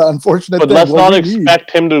 But that's an unfortunate thing. But let's not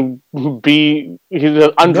expect him to be... He's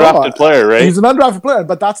an undrafted player, right? He's an undrafted player,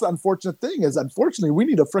 but that's the unfortunate thing is, unfortunately, we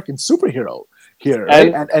need a freaking superhero here,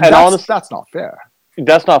 right? And that's, honestly, that's not fair.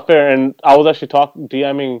 That's not fair. And I was actually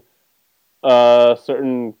DMing a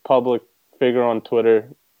certain public figure on Twitter,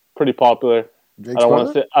 pretty popular. I don't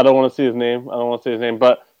want to say his name,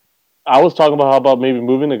 but I was talking about how about maybe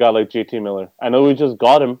moving a guy like JT Miller. I know we just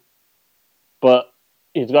got him, but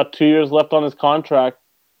he's got 2 years left on his contract.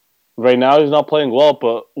 Right now he's not playing well,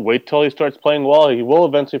 but wait till he starts playing well. He will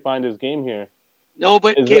eventually find his game here. No,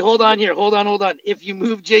 but okay, hold on. If you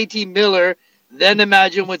move JT Miller, then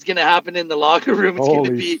imagine what's going to happen in the locker room. It's going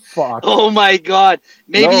to be, oh my God.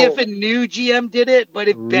 Maybe if a new GM did it, but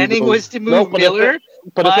if Benning was to move Miller,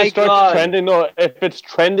 if it's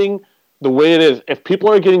trending the way it is, if people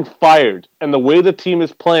are getting fired and the way the team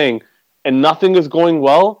is playing and nothing is going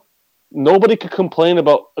well, nobody could complain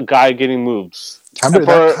about a guy getting moved. Maybe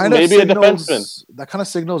a defenseman. That kind of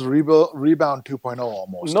signals rebound 2.0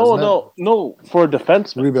 almost. No, for a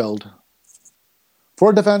defenseman. Rebuild.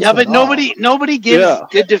 For defense, yeah, but nobody gives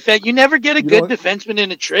good defense. You never get a good defenseman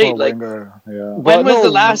in a trade. Like, when was the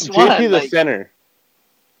last one? JT the center,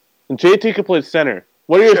 and JT could play center.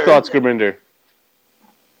 What are your thoughts, Gurbinder?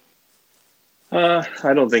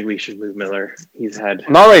 I don't think we should move Miller.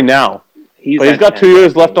 Not right now. He's got 2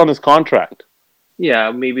 years left on his contract. Yeah,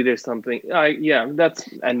 maybe there's something.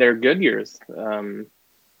 And they're good years. That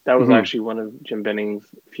was actually one of Jim Benning's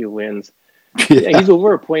few wins. Yeah, he's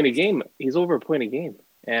over a point a game.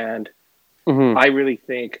 And I really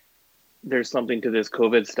think there's something to this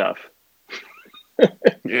COVID stuff.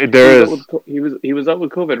 There is. He was out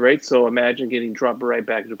with COVID, right? So imagine getting dropped right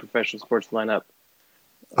back into professional sports lineup.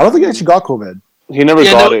 I don't think he actually got COVID. He never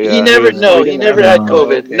got it. He never had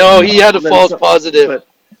COVID. Okay. No, he had a false positive.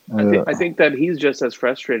 But I think that he's just as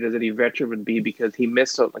frustrated as any veteran would be because he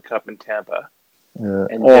missed out on the cup in Tampa. Yeah.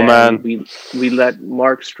 And we let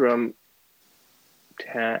Markstrom.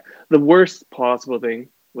 The worst possible thing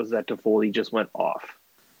was that Toffoli just went off.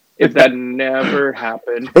 If that never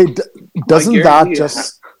happened, doesn't that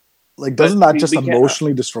just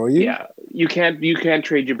emotionally destroy you? Yeah, you can't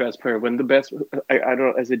trade your best player when the best. I don't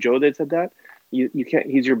know. Is it Joe that said that? You can't.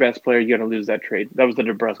 He's your best player. You're gonna lose that trade. That was the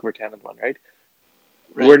DeBrusk-Virtanen one, right?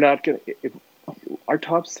 We're not gonna. Our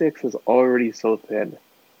top six is already so thin.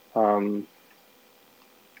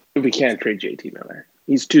 We can't trade JT Miller.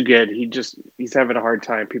 He's too good. He's having a hard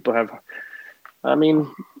time. People have. I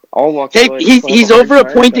mean, all walks. Hey, he's over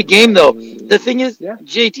a point a game though. The thing is,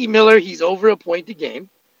 JT Miller, he's over a point a game.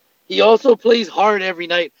 He also plays hard every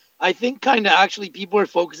night. I think kind of actually people are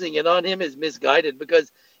focusing in on him as misguided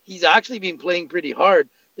because he's actually been playing pretty hard.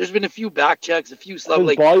 There's been a few back checks, a few stuff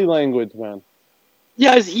like body language, man.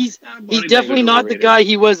 Yeah, he's definitely not the guy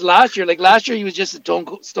he was last year. Like last year, he was just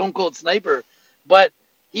a stone cold sniper, but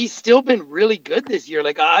he's still been really good this year.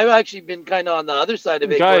 Like I've actually been kind of on the other side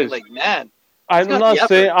of it, going like, man. I'm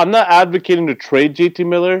not advocating to trade JT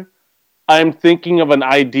Miller. I'm thinking of an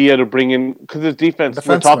idea to bring in because his defense.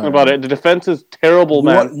 We're talking about it. The defense is terrible,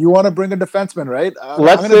 man. You want to bring a defenseman, right? I'm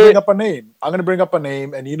going to bring up a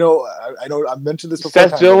name. And I know I mentioned this before.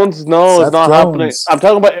 Seth Jones, no, it's not happening. I'm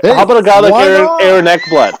talking about how about a guy like Aaron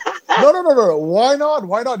Ekblad? No. Why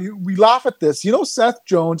not? We laugh at this. You know, Seth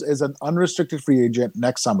Jones is an unrestricted free agent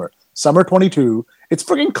next summer, summer 22. It's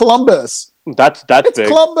freaking Columbus. That's it's big.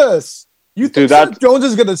 Columbus. You think Seth Jones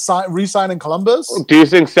is going to re-sign in Columbus? Do you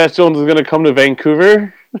think Seth Jones is going to come to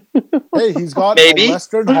Vancouver? Hey, he's got a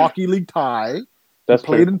Western Hockey League tie. That's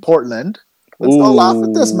played in Portland. Let's not laugh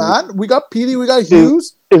at this, man. We got Petey, we got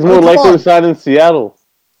Hughes. It's more likely to sign in Seattle.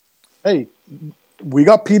 Hey, we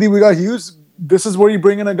got Petey, we got Hughes. This is where you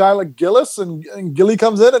bring in a guy like Gillis, and Gilly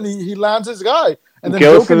comes in and he lands his guy. And then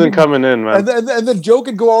Gillis isn't coming in, man. And then Joe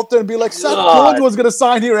could go out there and be like, Seth God. Jones was going to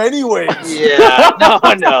sign here anyway. Yeah,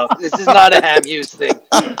 no. This is not a Ham Hughes thing.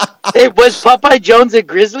 Hey, was Popeye Jones a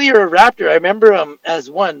Grizzly or a Raptor? I remember him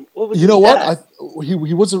as one. What was You know his what? dad?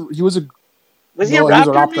 He was a Was he a no, he was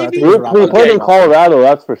a Raptor, Raptor. I maybe? think he was a He Raptor. played in Colorado,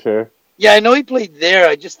 that's for sure. Yeah, I know he played there.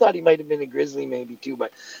 I just thought he might have been a Grizzly maybe too.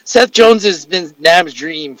 But Seth Jones has been Nam's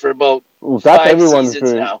dream for about That's 5 everyone's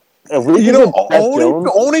seasons dream. now. If we You can know, get Seth Jones,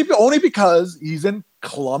 only because he's in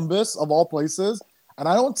Columbus of all places, and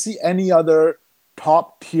I don't see any other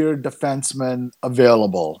top tier defenseman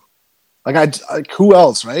available. Like who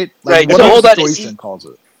else, right? Like, Right, what so other hold on, situation calls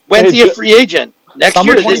it? When's he a Hey, free agent? Next Summer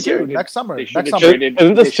year or this 22, year? next summer. They should Next have summer. traded.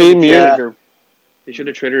 Isn't the they should have same year? traded or- They should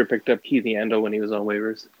have traded or picked up Keith Yandel when he was on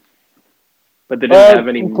waivers, but they didn't have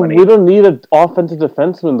any money. we don't need an offensive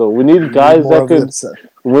defenseman though. We need guys More that of could. it's,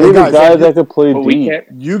 We Hey, need guys, guys that could play But we deep. can't.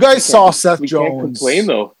 You guys saw Seth We can't Jones. complain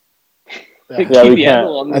though. Yeah. Keith Yeah, we Yandel can't.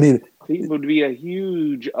 on I this need. team would be a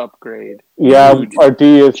huge upgrade. Yeah, Huge. our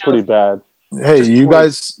D is pretty bad. Hey, Just you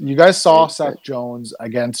twice. guys saw Right. Seth Jones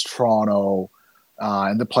against Toronto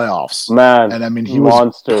in the playoffs, Man, and I mean he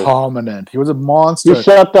monster. was dominant. He was a monster. He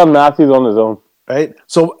shut down Matthews on his own. Right?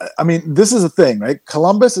 So, I mean, this is the thing, right?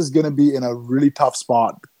 Columbus is going to be in a really tough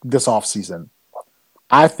spot this offseason.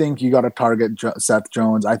 I think you got to target Seth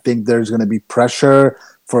Jones. I think there's going to be pressure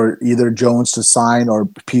for either Jones to sign or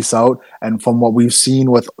peace out. And from what we've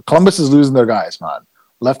seen with Columbus is losing their guys, man.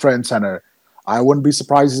 Left, right, and center. I wouldn't be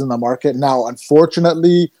surprised he's in the market. Now,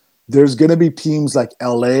 unfortunately, there's going to be teams like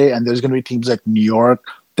LA and there's going to be teams like New York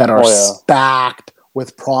that are stacked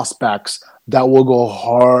with prospects that will go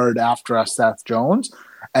hard after a Seth Jones,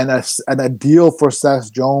 and a deal for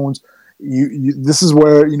Seth Jones. You this is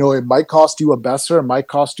where it might cost you a Besser, it might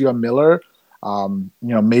cost you a Miller.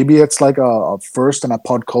 Maybe it's like a first and a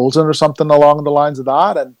Pod Colton or something along the lines of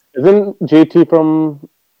that. And Isn't JT from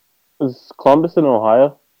Columbus in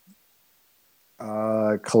Ohio?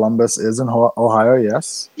 Columbus is in Ohio,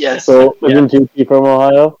 yes. Yes. So isn't JT from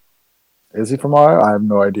Ohio? Is he from Ohio? I have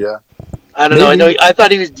no idea. I don't know. I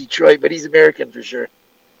thought he was Detroit, but he's American for sure.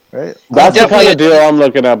 Right? That's the Definitely kind of deal I'm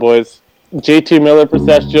looking at, boys. JT Miller for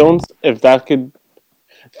Seth Jones. If that could,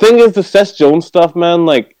 thing is the Seth Jones stuff, man.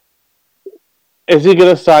 Like, is he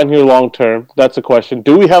gonna sign here long term? That's a question.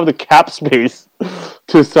 Do we have the cap space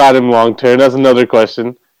to sign him long term? That's another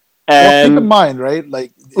question. Well, keep in And mind, right?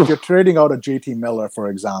 Like if you're trading out a JT Miller, for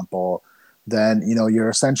example, then you're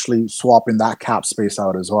essentially swapping that cap space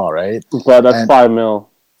out as well, right? but that's and- $5 million.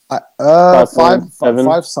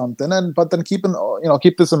 Five something, but then keep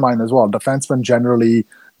this in mind as well. Defensemen generally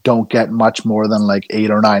don't get much more than like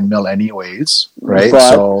 8 or 9 mil, anyways, right? But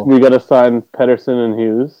So we gotta sign Pedersen and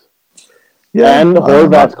Hughes. yeah, And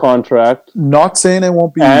Horvat's contract. not saying it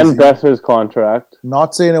won't be And easy. Besser's contract.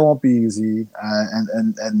 Not saying it won't be easy,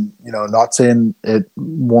 and not saying it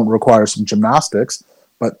won't require some gymnastics.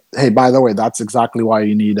 But hey, by the way, that's exactly why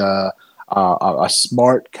you need a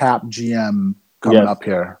smart cap GM coming up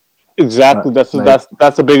here. Exactly. That's Like-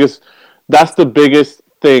 the biggest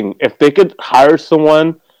thing. If they could hire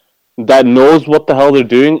someone that knows what the hell they're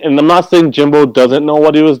doing, and I'm not saying Jimbo doesn't know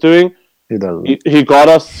what he was doing. He doesn't. He got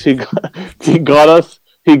us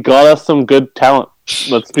some good talent.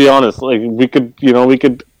 Let's be honest. Like we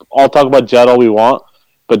could all talk about Jed all we want,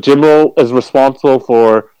 but Jimbo is responsible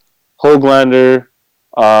for Höglander,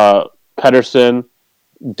 Pedersen,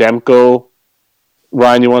 Demko.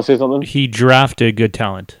 Ryan, you want to say something? He drafted good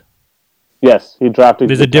talent. Yes, he drafted.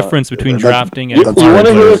 There's a good talent. difference between That's- drafting and You that's acquiring want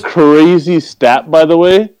to hear a players. crazy stat, by the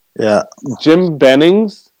way? Yeah. Jim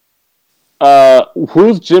Bennings.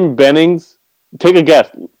 Who's Jim Bennings? Take a guess.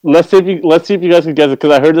 Let's see if you guys can guess it,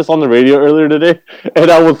 because I heard this on the radio earlier today, and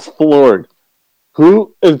I was floored.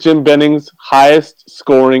 Who is Jim Bennings' highest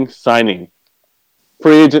scoring signing?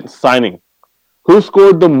 Free agent signing. Who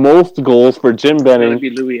scored the most goals for Jim That would Bennings? be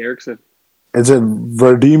Louis Eriksson. Is it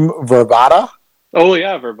Vadim Verbata? Oh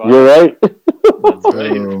yeah, Verbata. You're right.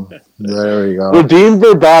 Oh, there we go. Vadim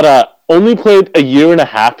Verbata only played a year and a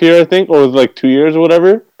half here, I think, or was it like 2 years or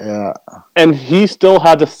whatever. Yeah. And he still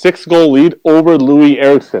had a 6-goal lead over Louis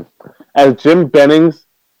Eriksson as Jim Bennings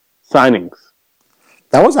signings.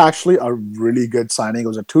 That was actually a really good signing. It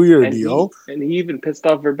was a 2-year And deal. he even pissed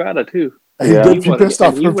off Verbata too. He Yeah. did. He pissed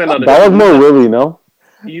off. He went on a- That was more Willie, no?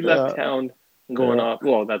 He left town going off.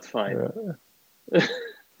 Well, that's fine.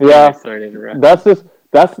 Yeah, Sorry to interrupt.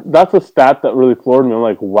 that's a stat that really floored me. I'm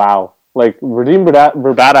like, wow. Like, Vadim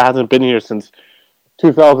Verbata hasn't been here since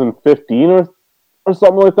 2015 or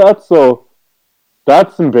something like that, so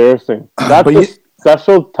that's embarrassing. But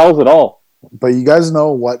That tells it all. But you guys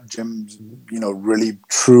know what Jim's, really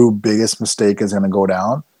true biggest mistake is going to go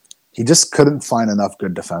down? He just couldn't find enough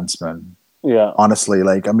good defensemen. Yeah. Honestly,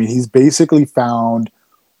 he's basically found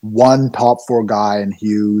one top 4 guy in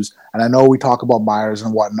Hughes. And I know we talk about Myers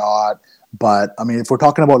and whatnot, but I mean, if we're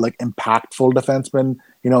talking about impactful defensemen,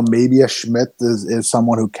 maybe a Schmidt is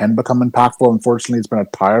someone who can become impactful. Unfortunately, it's been a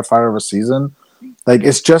tire fire of a season.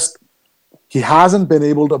 It's just, he hasn't been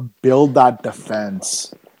able to build that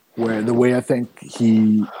defense where the way I think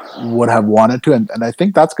he would have wanted to. And I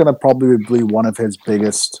think that's going to probably be one of his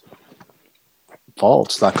biggest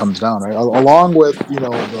faults that comes down, right? Along with,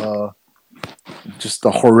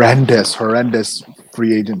 the horrendous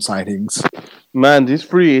free agent signings. Man, these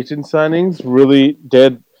free agent signings really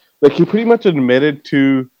did. He pretty much admitted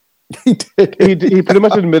to. He did. He pretty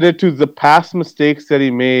much admitted to the past mistakes that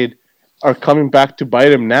he made are coming back to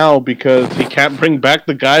bite him now because he can't bring back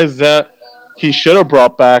the guys that he should have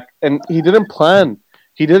brought back, and he didn't plan.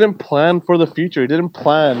 He didn't plan for the future. He didn't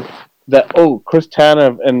plan that. Chris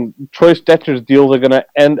Tanev and Troy Stetcher's deals are going to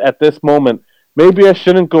end at this moment. Maybe I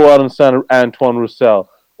shouldn't go out and sign Antoine Roussel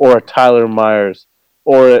or a Tyler Myers.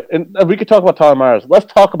 And we could talk about Tyler Myers.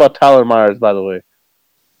 Let's talk about Tyler Myers, by the way.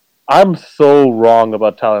 I'm so wrong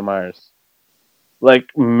about Tyler Myers.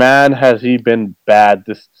 Man, has he been bad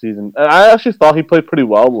this season. I actually thought he played pretty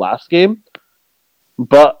well last game,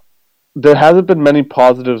 but there hasn't been many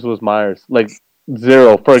positives with Myers.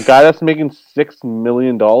 Zero. For a guy that's making $6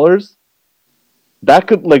 million, that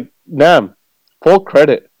could, Nam, full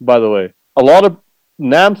credit, by the way. A lot of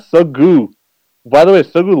Nam Sugu. By the way,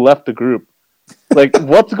 Sugu left the group.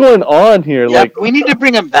 What's going on here? Yeah, we need to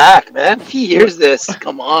bring him back, man. If he hears this,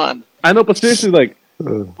 come on. I know, but seriously,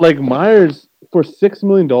 Myers for $6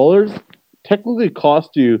 million technically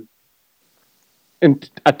cost you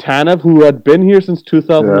a Tanev who had been here since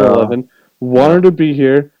 2011, wanted to be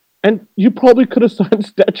here, and you probably could have signed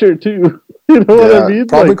Stetcher too. You know what I mean?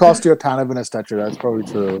 Probably cost you a Tanev and a Stetcher. That's probably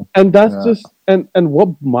true. And that's just and what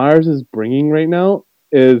Myers is bringing right now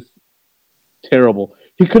is terrible.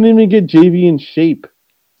 He couldn't even get JV in shape.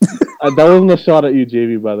 That wasn't a shot at you,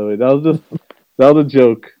 JV, by the way. That was a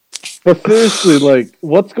joke. But seriously,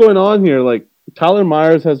 what's going on here? Tyler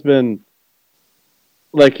Myers has been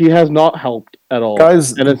he has not helped at all,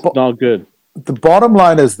 guys, and it's not good. The bottom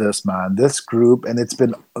line is this, man. This group, and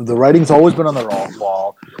the writing's always been on the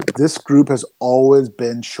wall. This group has always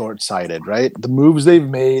been short-sighted, right? The moves they've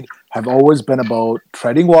made have always been about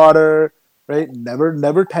treading water, right?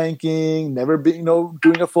 Never tanking, never being,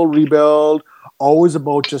 doing a full rebuild. Always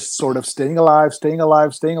about just sort of staying alive.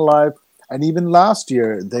 And even last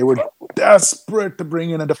year, they were desperate to bring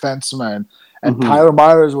in a defenseman. And Tyler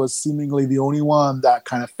Myers was seemingly the only one that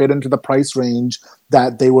kind of fit into the price range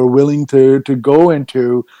that they were willing to go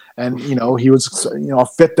into. And, he was, a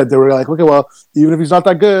fit that they were like, okay, well, even if he's not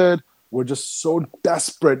that good, we're just so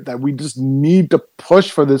desperate that we just need to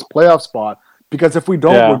push for this playoff spot. Because if we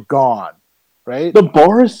don't, we're gone, right? The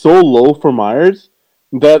bar is so low for Myers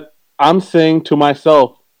that I'm saying to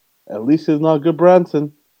myself, at least he's not good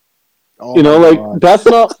Branson. Oh that's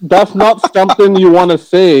not something you want to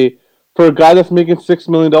say for a guy that's making $6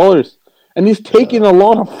 million. And he's taking a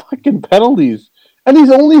lot of fucking penalties. And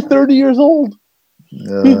he's only 30 years old.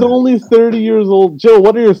 Yeah. He's only 30 years old. Joe,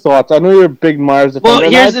 what are your thoughts? I know you're a big Myers defender.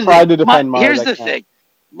 Well, here's the thing. Here's the thing.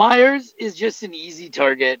 Myers is just an easy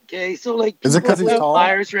target. Okay, so is it because he's tall?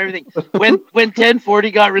 Myers for everything. When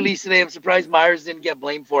 1040 got released today, I'm surprised Myers didn't get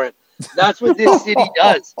blamed for it. That's what this city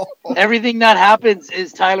does. Everything that happens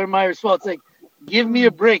is Tyler Myers' fault. It's give me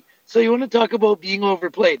a break. So you want to talk about being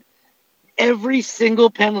overplayed? Every single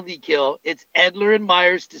penalty kill, it's Edler and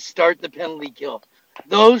Myers to start the penalty kill.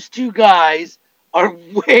 Those two guys are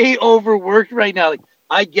way overworked right now.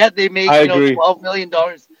 I get they make $12 million.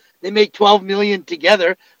 They make $12 million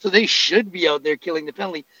together, so they should be out there killing the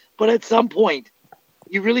penalty. But at some point,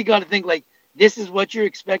 you really got to think this is what you're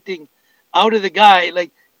expecting out of the guy.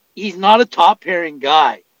 He's not a top pairing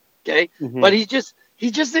guy, okay? But he's just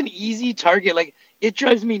an easy target. It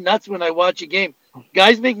drives me nuts when I watch a game.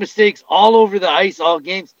 Guys make mistakes all over the ice, all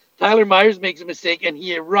games. Tyler Myers makes a mistake and he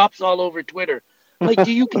erupts all over Twitter.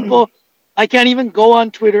 Do you people? I can't even go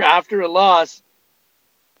on Twitter after a loss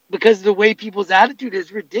because the way people's attitude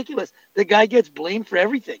is ridiculous. The guy gets blamed for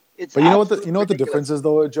everything. But you know what the difference is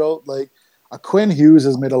though, Joe? A Quinn Hughes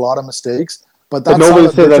has made a lot of mistakes, but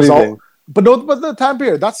nobody said anything. But the time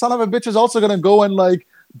period, that son of a bitch is also gonna go and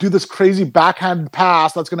do this crazy backhand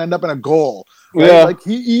pass that's going to end up in a goal. Right? Yeah. Like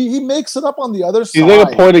he makes it up on the other side. He's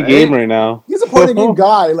like a point a right? game right now. He's a point a game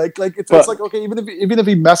guy. Like it's But- like, okay, even if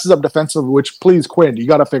he messes up defensively, which please Quinn, you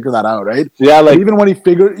got to figure that out, right? Yeah, But like even when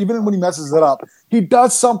he messes it up, he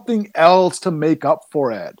does something else to make up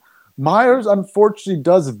for it. Myers unfortunately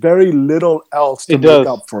does very little else to He make does.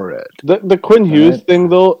 up for it. the Quinn Hughes Right. thing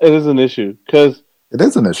though, it is an issue because, It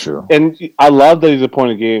is an issue. and I love that he's a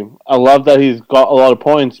point a game. I love that he's got a lot of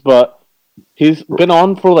points, but he's been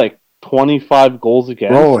on for like 25 goals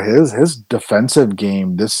again. Bro, his defensive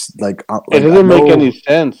game, this it I doesn't make know any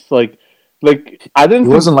sense. Like I He didn't.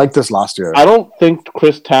 wasn't like this last year. I don't think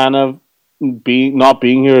Chris Tanev not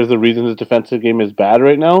being here is the reason his defensive game is bad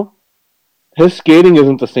right now. His skating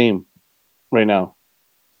isn't the same right now.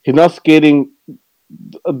 He's not skating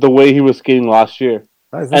the way he was skating last year.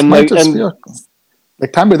 Guys, and might like- just and- be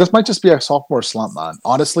Tammy, this might just be a sophomore slump, man.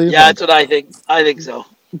 Honestly, Yeah, that's what I think. I think so.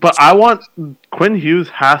 But I want Quinn Hughes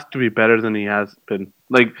has to be better than he has been.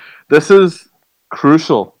 Like this is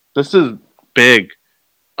crucial. This is big.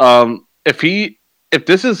 If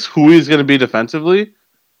this is who he's going to be defensively,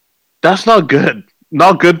 that's not good.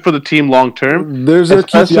 Not good for the team long term. there's your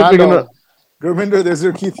Keith Especially if you're Yandel. Gurvinder, there's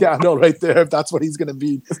your Keith Yandel right there. If that's what he's going to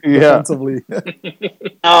be Yeah. defensively.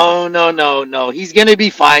 No. He's gonna be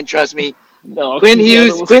fine. Trust me. No, Quinn Keith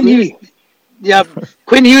Hughes. Yandel was Quinn great. Hughes. Yeah,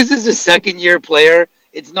 Quinn Hughes is a second-year player.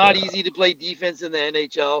 It's not easy to play defense in the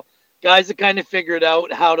NHL. Guys have kind of figured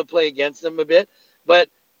out how to play against them a bit, but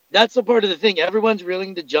that's a part of the thing. Everyone's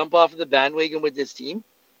willing to jump off of the bandwagon with this team.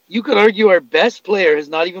 You could argue our best player has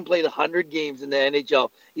not even played 100 games in the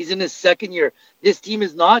NHL. He's in his second year. This team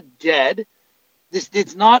is not dead.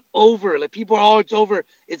 It's not over. Like people are, it's over.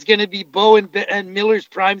 It's going to be Bo and Miller's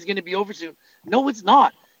prime is going to be over soon. No, it's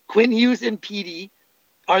not. Quinn Hughes and PD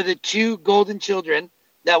are the two golden children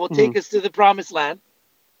that will take us to the promised land.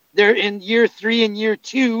 They're in year 3 and year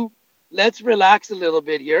 2. Let's relax a little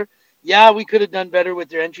bit here. Yeah, we could have done better with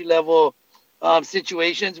their entry level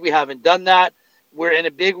situations. We haven't done that. We're in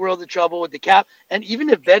a big world of trouble with the cap. And even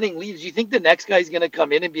if Benning leaves, you think the next guy's going to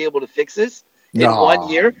come in and be able to fix this in 1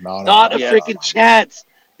 year? No, Not a freaking chance.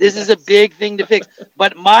 This is a big thing to fix.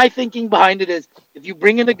 But my thinking behind it is if you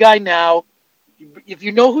bring in a guy now, if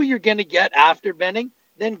you know who you're going to get after Benning,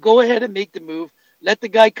 then go ahead and make the move. Let the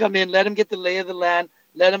guy come in. Let him get the lay of the land.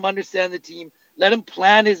 Let him understand the team. Let him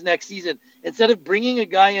plan his next season. Instead of bringing a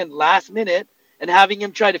guy in last minute and having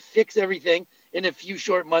him try to fix everything in a few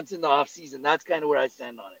short months in the off season. That's kind of where I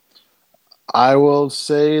stand on it. I will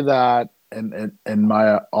say that, in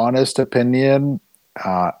my honest opinion,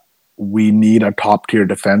 we need a top tier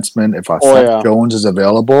defenseman. If Seth Jones is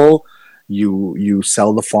available, you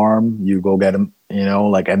sell the farm, you go get him. You know,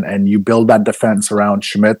 like and you build that defense around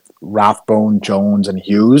Schmidt, Rathbone, Jones, and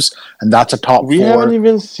Hughes, and that's a top We 4. haven't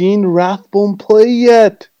even seen Rathbone play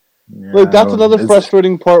yet. Yeah, Like that's another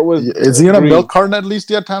frustrating part with. Is he in a Green. milk carton at least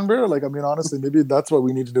yet, Tanbeer? Like, I mean, honestly, maybe that's what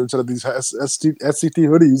we need to do instead of these SCT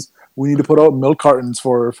hoodies. We need to put out milk cartons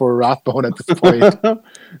for Rathbone at this point.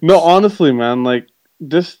 No, honestly, man, like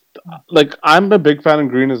this, like I'm a big fan of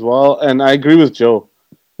Green as well, and I agree with Joe.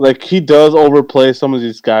 Like he does overplay some of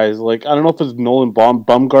these guys. Like I don't know if it's Nolan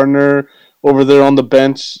Bumgarner over there on the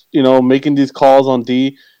bench, you know, making these calls on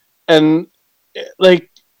D, and like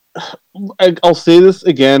I'll say this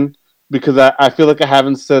again because I feel like I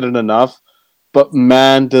haven't said it enough. But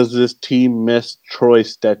man, does this team miss Troy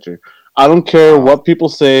Stecher? I don't care what people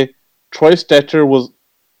say. Troy Stecher was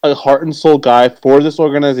a heart and soul guy for this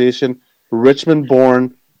organization. Richmond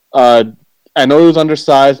born. I know he was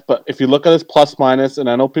undersized, but if you look at his plus minus, and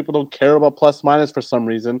I know people don't care about plus minus for some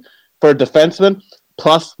reason, for a defenseman,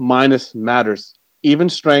 plus minus matters. Even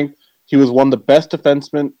strength, he was one of the best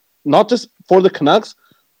defensemen, not just for the Canucks,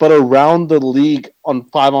 but around the league on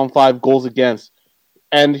 5-on-5 goals against.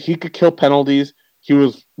 And he could kill penalties. He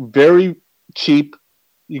was very cheap.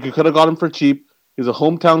 You could have got him for cheap. He's a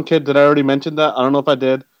hometown kid. Did I already mention that? I don't know if I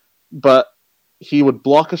did. But he would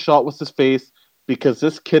block a shot with his face because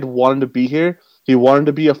this kid wanted to be here. He wanted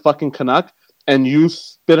to be a fucking Canuck. And you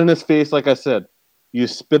spit in his face, like I said. You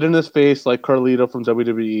spit in his face like Carlito from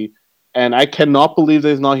WWE. And I cannot believe that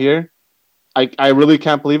he's not here. I really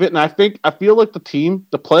can't believe it. And I feel like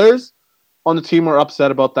the players on the team are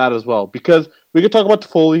upset about that as well. Because we could talk about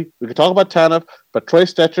Toffoli, we could talk about Tanev, but Troy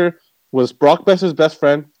Stecher was Brock Besser's best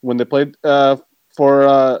friend when they played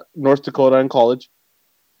for North Dakota in college.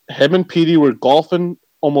 Him and Petey were golfing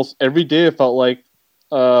almost every day, it felt like,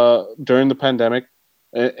 during the pandemic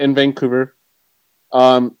in Vancouver. He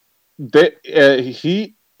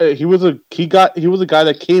was a guy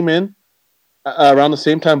that came in around the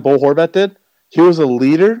same time Bo Horvat did. He was a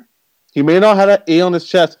leader. He may not have an A on his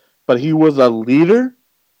chest, but he was a leader,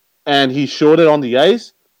 and he showed it on the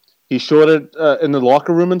ice. He showed it in the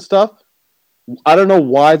locker room and stuff. I don't know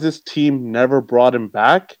why this team never brought him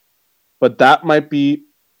back, but that might be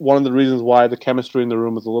one of the reasons why the chemistry in the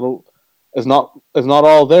room is not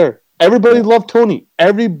all there. Everybody loved Tony.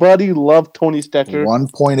 Everybody loved Tony Stetcher.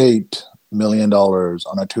 $1.8 million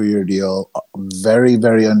on a 2-year deal. Very,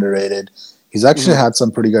 very underrated. He's actually had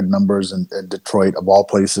some pretty good numbers in Detroit, of all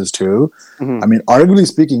places, too. I mean, arguably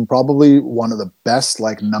speaking, probably one of the best,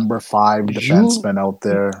 number 5 defensemen out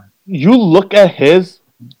there. You look at his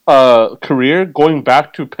career going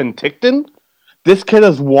back to Penticton, this kid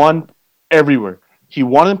has won everywhere. He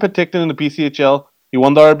won in Penticton in the BCHL. He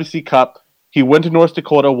won the RBC Cup. He went to North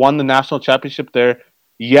Dakota, won the national championship there.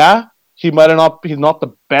 Yeah, he's not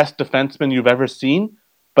the best defenseman you've ever seen,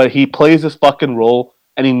 but he plays his fucking role,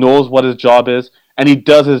 and he knows what his job is, and he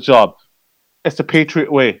does his job. It's the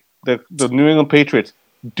Patriot way. The New England Patriots.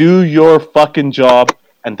 Do your fucking job,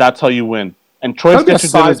 and that's how you win. And Troy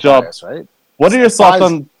Stetcher did his job. Bias, right? What are your thoughts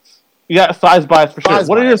on... Yeah, size bias for sure.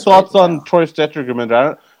 What are your thoughts on Troy Stetcher,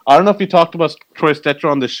 Gurminder? I don't know if you talked about Troy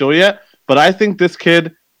Stetcher on the show yet, but I think this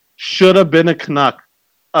kid should have been a Canuck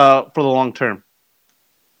for the long term.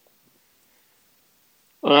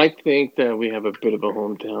 I think that we have a bit of a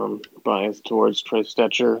hometown bias towards Troy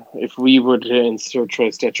Stetcher. If we were to insert Troy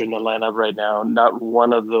Stetcher in the lineup right now, not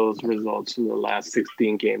one of those results from the last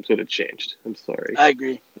 16 games would have changed. I'm sorry. I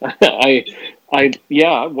agree. I think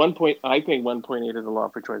 1.8 is a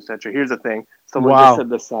lot for Troy Stetcher. Here's the thing. Someone just said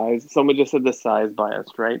the size bias,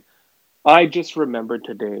 right? I just remembered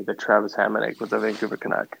today that Travis Hamonic was a Vancouver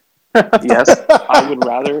Canuck. Yes, I'd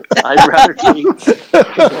rather take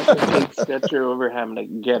Stetcher over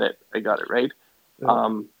Hamonic. Get it? I got it right.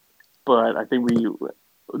 But I think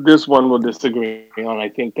this one will disagree on. I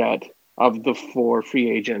think that of the 4 free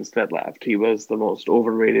agents that left, he was the most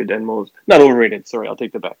overrated and not overrated. Sorry, I'll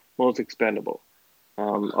take that back. Most expendable.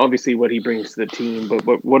 Obviously, what he brings to the team,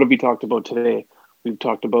 but what have we talked about today? We've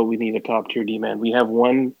talked about we need a top tier D-man. We have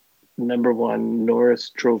one number 1 Norris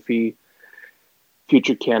Trophy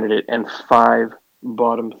future candidate and 5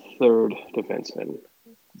 bottom 3rd defensemen.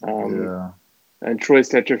 And Troy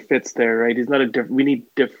Stetcher fits there, right? He's not we need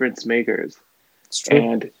difference makers. It's true.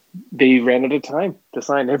 And they ran out of time to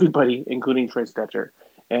sign everybody, including Troy Stetcher.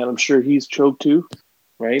 And I'm sure he's choked too,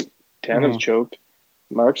 right? Tanev's choked.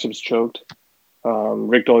 Markstrom's choked.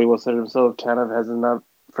 Rick Dolly said himself, Tanev has not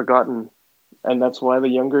forgotten. And that's why the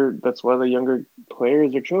younger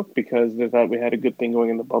players are choked, because they thought we had a good thing going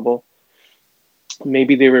in the bubble.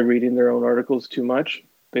 Maybe they were reading their own articles too much.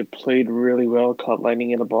 They played really well, caught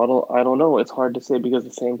lightning in a bottle. I don't know. It's hard to say because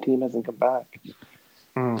the same team hasn't come back.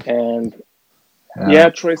 And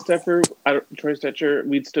Troy Stetcher,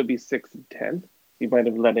 we'd still be 6-10. He might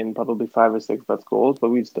have let in probably 5 or 6 less goals, but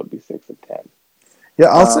we'd still be 6-10. Yeah,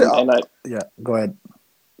 I'll say. Go ahead.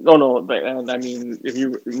 No, but and I mean,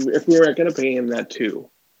 if we were going to pay him that too,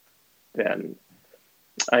 then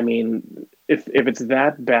I mean, if it's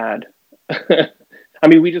that bad. I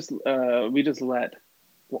mean, we just let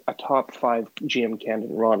a top 5 GM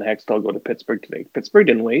candidate, Ron Hextall, go to Pittsburgh today. Pittsburgh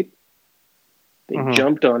didn't wait. They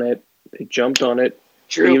jumped on it.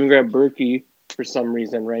 True. They even grabbed Berkey for some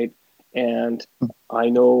reason, right? And I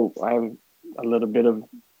know I have a little bit of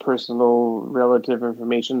personal relative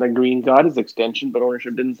information that Green got his extension, but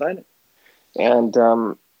ownership didn't sign it. And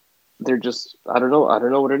they're just, I don't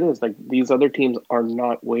know what it is. Like, these other teams are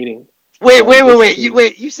not waiting. Wait.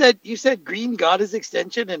 You said Green got his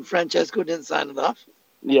extension and Francesco didn't sign it off?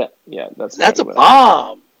 Yeah, that's a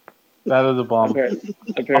bomb. That is a bomb.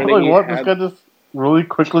 Apparently, this guy just really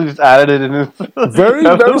quickly just added it in his very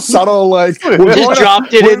subtle, just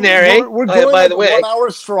dropped it in there, eh? We're going by the way, 1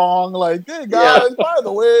 hour strong. Hey guys, by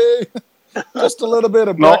the way, just a little bit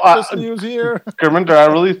of breakfast news here. Gurminder, I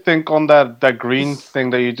really think on that Green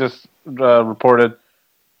thing that you just reported.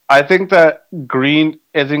 I think that Green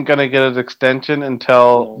isn't going to get his extension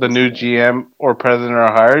until the new GM or president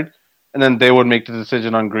are hired, and then they would make the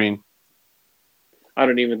decision on Green. I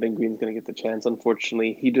don't even think Green's going to get the chance,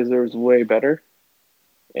 unfortunately. He deserves way better.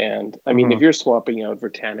 And, I mean, if you're swapping out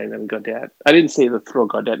Virtanen and Gaudette, I didn't say to throw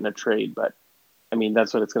Gaudette in a trade, but, I mean,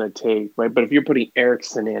 that's what it's going to take, right? But if you're putting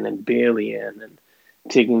Eriksson in and Bailey in and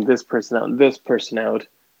taking this person out and this person out,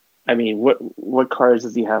 I mean, what cards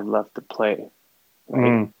does he have left to play?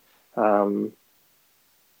 Right?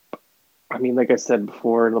 I mean, like I said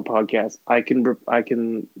before in the podcast, I can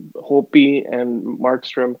Holtby and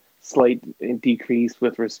Markstrom slight decrease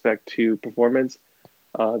with respect to performance.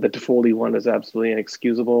 The Toffoli one is absolutely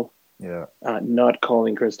inexcusable. Yeah. Not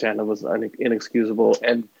calling Chris Tanev was inexcusable.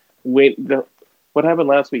 And wait, what happened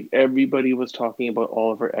last week? Everybody was talking about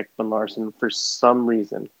Oliver Ekman-Larsson for some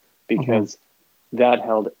reason because that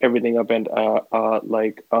held everything up, and I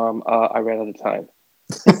ran out of time.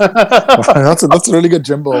 that's a really good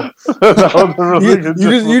Jimbo. That was a really good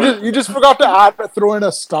Jimbo. You just forgot to throw in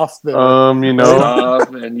a stuff there. Stuff,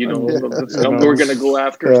 and we're gonna go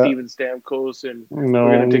after Steven Stamkos, and we're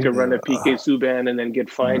gonna take a run at PK Subban, and then get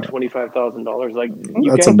fined $25,000. Like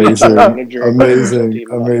that's can't amazing,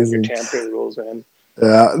 amazing. amazing. Tampering rules, man.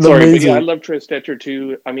 Yeah, sorry, amazing. but I love Troy Stetcher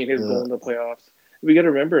too. I mean, his goal in the playoffs. We got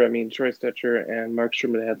to remember. I mean, Troy Stetcher and Mark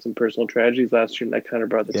Sherman had some personal tragedies last year, and that kind of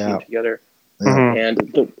brought the team together. And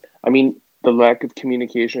the lack of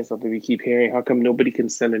communication is something we keep hearing. How come nobody can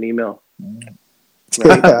send an email? Right?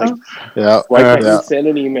 Why can't you send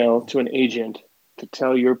an email to an agent to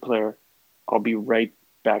tell your player, "I'll be right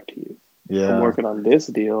back to you. I'm working on this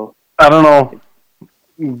deal." I don't know.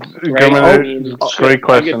 Right? Great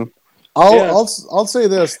question. I'll say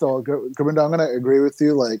this though, Govinda, I'm going to agree with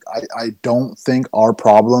you. Like, I don't think our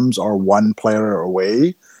problems are one player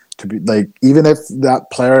away. To be like, even if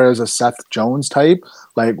that player is a Seth Jones type,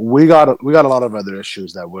 like we got a lot of other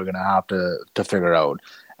issues that we're gonna have to figure out,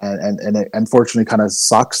 and it unfortunately kind of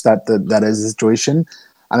sucks that is the situation.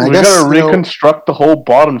 And I guess we gotta reconstruct the whole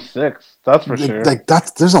bottom six. That's for sure. Like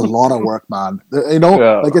there's a lot of work, man.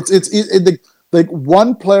 Like it's like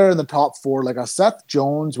one player in the top four, like a Seth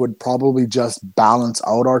Jones, would probably just balance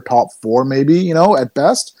out our top four, maybe at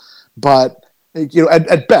best, but.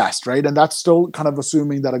 At best, right? And that's still kind of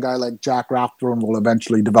assuming that a guy like Jack Rathbone will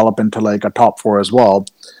eventually develop into like a top four as well.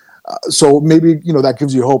 So maybe, that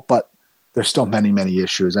gives you hope, but there's still many, many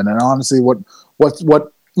issues. And then honestly, what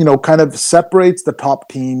kind of separates the top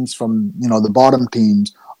teams from, the bottom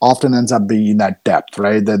teams often ends up being that depth,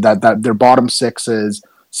 right? That their bottom six is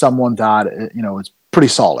someone that, is pretty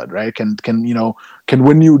solid, right? Can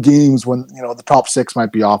win you games when, the top six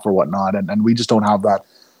might be off or whatnot. And we just don't have that.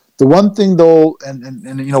 The one thing, though, and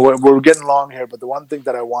we're getting long here, but the one thing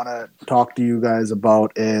that I want to talk to you guys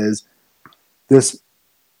about is this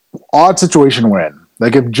odd situation we're in.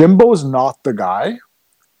 Like, if Jimbo's not the guy,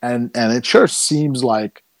 and it sure seems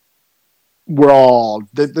like we're all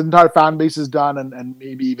the entire fan base is done, and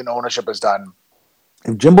maybe even ownership is done.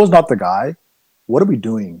 If Jimbo's not the guy, what are we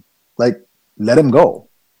doing? Like, let him go,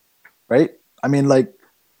 right? I mean, like,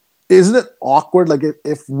 isn't it awkward? Like,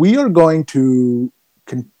 if we are going to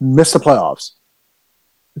can miss the playoffs,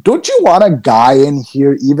 don't you want a guy in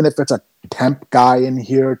here, even if it's a temp guy in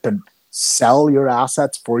here, to sell your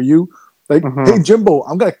assets for you? Like, hey, Jimbo,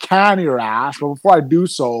 I'm going to can your ass, but before I do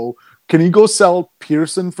so, can you go sell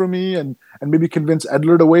Pearson for me and maybe convince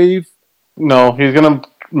Edler to waive? No, he's going to...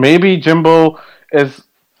 Maybe Jimbo is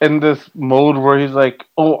in this mode where he's like,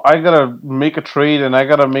 oh, I got to make a trade and I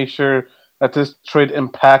got to make sure that this trade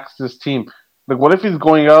impacts this team. Like, what if he's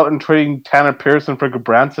going out and trading Tanner Pearson for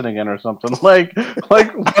Gudbranson again or something? Like,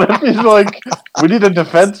 what if he's like, we need a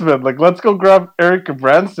defenseman? Like, let's go grab Eric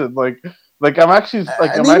Gudbranson. Like, I'm actually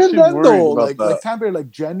worried about like, that. Like, Tampa, like,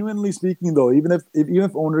 genuinely speaking, though, even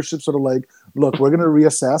if ownership sort of like, look, we're going to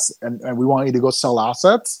reassess and we want you to go sell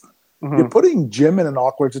assets, you're putting Jim in an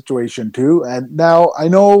awkward situation too. And now I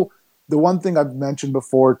know the one thing I've mentioned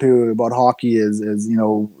before too about hockey is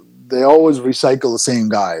they always recycle the same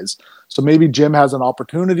guys. So maybe Jim has an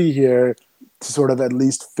opportunity here to sort of at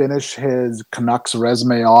least finish his Canucks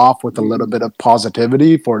resume off with a little bit of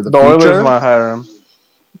positivity for the future. Oilers might hire him.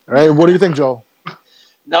 Right? What do you think, Joe?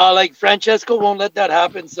 No, like Francesco won't let that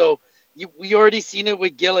happen. So we already seen it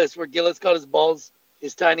with Gillis, where Gillis got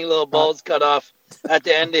his tiny little balls cut off at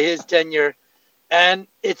the end of his tenure. And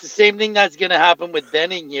it's the same thing that's going to happen with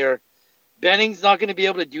Benning here. Benning's not going to be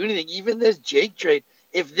able to do anything. Even this Jake trade.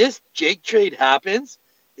 If this Jake trade happens,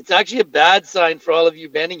 it's actually a bad sign for all of you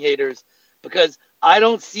Benning haters, because I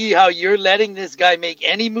don't see how you're letting this guy make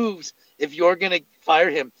any moves if you're going to fire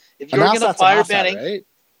him. If you're going to fire Benning, right?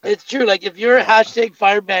 It's true. Like, if you're hashtag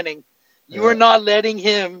fire Benning, you are not letting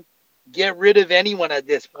him get rid of anyone at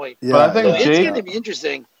this point. Yeah, but I think it's going to be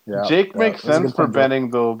interesting. Yeah, Jake makes sense for Benning,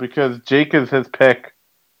 though, because Jake is his pick.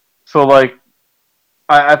 So, like,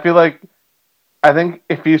 I feel like, I think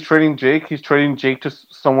if he's trading Jake to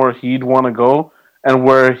somewhere he'd want to go and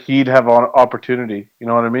where he'd have an opportunity. You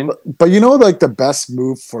know what I mean? But like, the best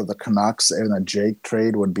move for the Canucks in a Jake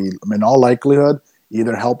trade would be, in all likelihood,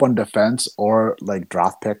 either help on defense or, like,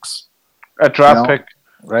 draft picks. A draft pick.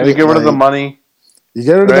 Right? You get rid of the money. You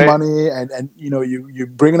get rid of the money and you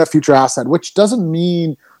bring in a future asset, which doesn't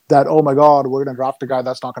mean that, oh my God, we're going to draft a guy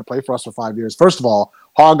that's not going to play for us for 5 years. First of all,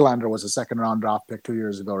 Hoglander was a second-round draft pick 2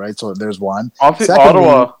 years ago, right? So there's one.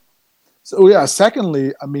 Ottawa. So, yeah,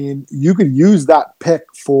 secondly, I mean, you could use that pick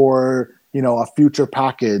for a future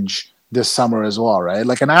package this summer as well, right?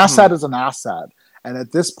 Like an asset is an asset. And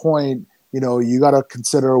at this point, you got to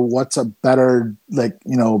consider what's a better,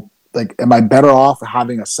 am I better off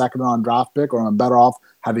having a second round draft pick, or am I better off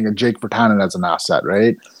having a Jake Virtanen as an asset,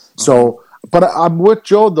 right? So, but I'm with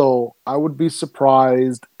Joe, though. I would be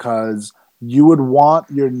surprised because you would want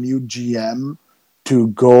your new GM to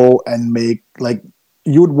go and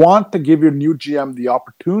you would want to give your new GM the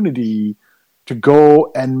opportunity to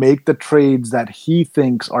go and make the trades that he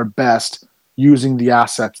thinks are best using the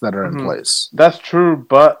assets that are in place. That's true,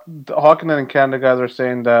 but the Hockeynet and Canada guys are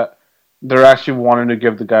saying that they're actually wanting to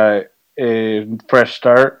give the guy a fresh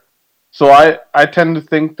start. So I tend to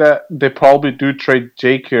think that they probably do trade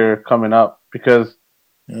Jake here coming up because,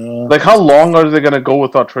 how long are they going to go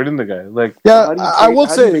without trading the guy? I will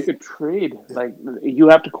say, how do you make a trade? You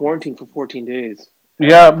have to quarantine for 14 days.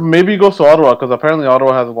 Yeah, maybe he goes to Ottawa because apparently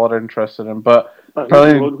Ottawa has a lot of interest in him. But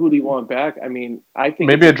who do you want back? I mean, I think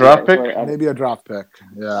maybe a draft pick. Maybe a draft pick.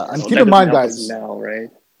 Yeah, and keep in mind, guys. Now, right?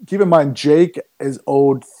 Keep in mind, Jake is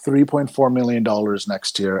owed $3.4 million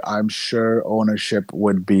next year. I'm sure ownership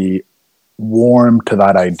would be warm to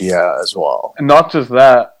that idea as well. And not just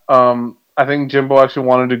that. I think Jimbo actually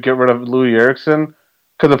wanted to get rid of Louis Eriksson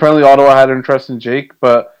because apparently Ottawa had interest in Jake,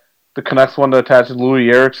 but the Canucks wanted to attach Louis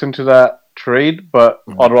Eriksson to that trade, but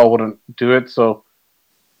Ottawa wouldn't do it. So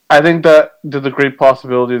I think that there's a great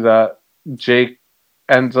possibility that Jake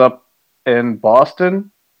ends up in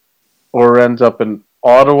Boston or ends up in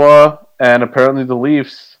Ottawa, and apparently the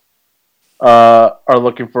Leafs are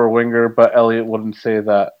looking for a winger, but Elliott wouldn't say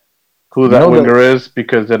that who that winger is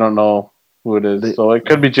because they don't know who it is. So it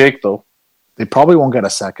could be Jake, though. They probably won't get a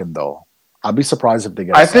second, though. I'd be surprised if they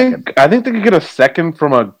get a second. I think they could get a second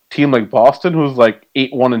from a team like Boston, who's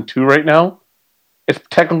 8-1-2 right now. It's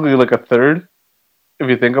technically like a third, if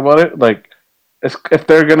you think about it. If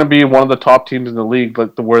they're going to be one of the top teams in the league,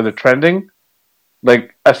 where they're trending,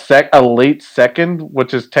 a late second,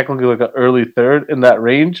 which is technically like an early third in that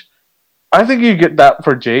range, I think you get that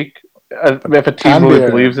for Jake if a team really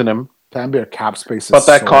believes in him. Tanbeer cap space is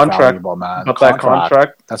valuable, man. That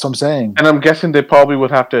contract. That's what I'm saying. And I'm guessing they probably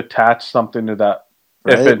would have to attach something to that.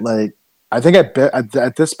 Right? I think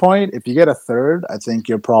at this point, if you get a third, I think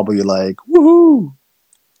you're probably woohoo.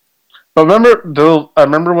 But I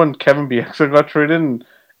remember when Kevin Bieksa got traded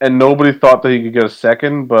and nobody thought that he could get a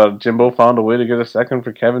second, but Jimbo found a way to get a second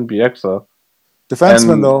for Kevin Bieksa.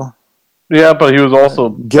 Defenseman, though. Yeah, but he was also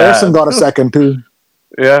Garrison got a second, too.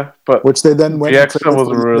 Yeah, but which they then went. Bieksa was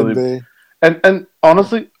really and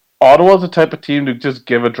honestly, Ottawa's the type of team to just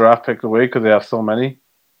give a draft pick away because they have so many.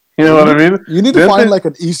 You know what I mean? You need to find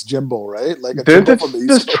an East Jimbo, right? Didn't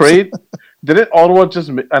Ottawa just?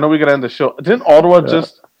 I know we gotta end the show. Didn't Ottawa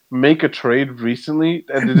just make a trade recently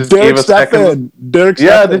and they just gave a second? They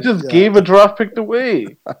just gave a draft pick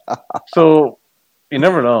away. So you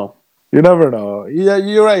never know. You never know. Yeah,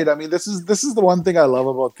 you're right. I mean, this is the one thing I love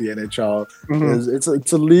about the NHL is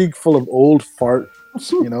it's a league full of old farts.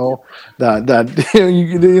 That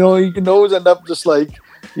you can always end up just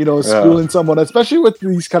schooling someone, especially with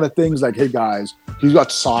these kind of things. Hey guys, he's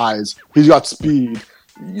got size, he's got speed.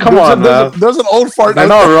 Come on, man. There's an old fart. They're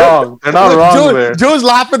not wrong. They're not wrong there. Joe's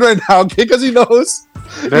laughing right now because he knows.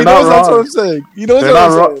 They're not wrong. That's what I'm saying. He knows what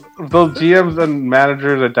I'm saying. Those GMs and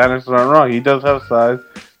managers and dinosaurs aren't wrong. He does have size.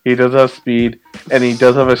 He does have speed, and he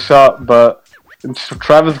does have a shot, but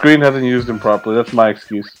Travis Green hasn't used him properly. That's my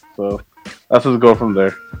excuse. So let's just go from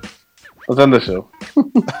there. Let's end the show.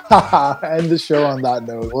 End the show on that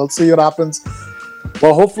note. We'll see what happens.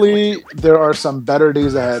 Well, hopefully there are some better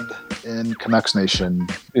days ahead in Canucks Nation.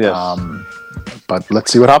 Yes. But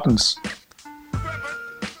let's see what happens.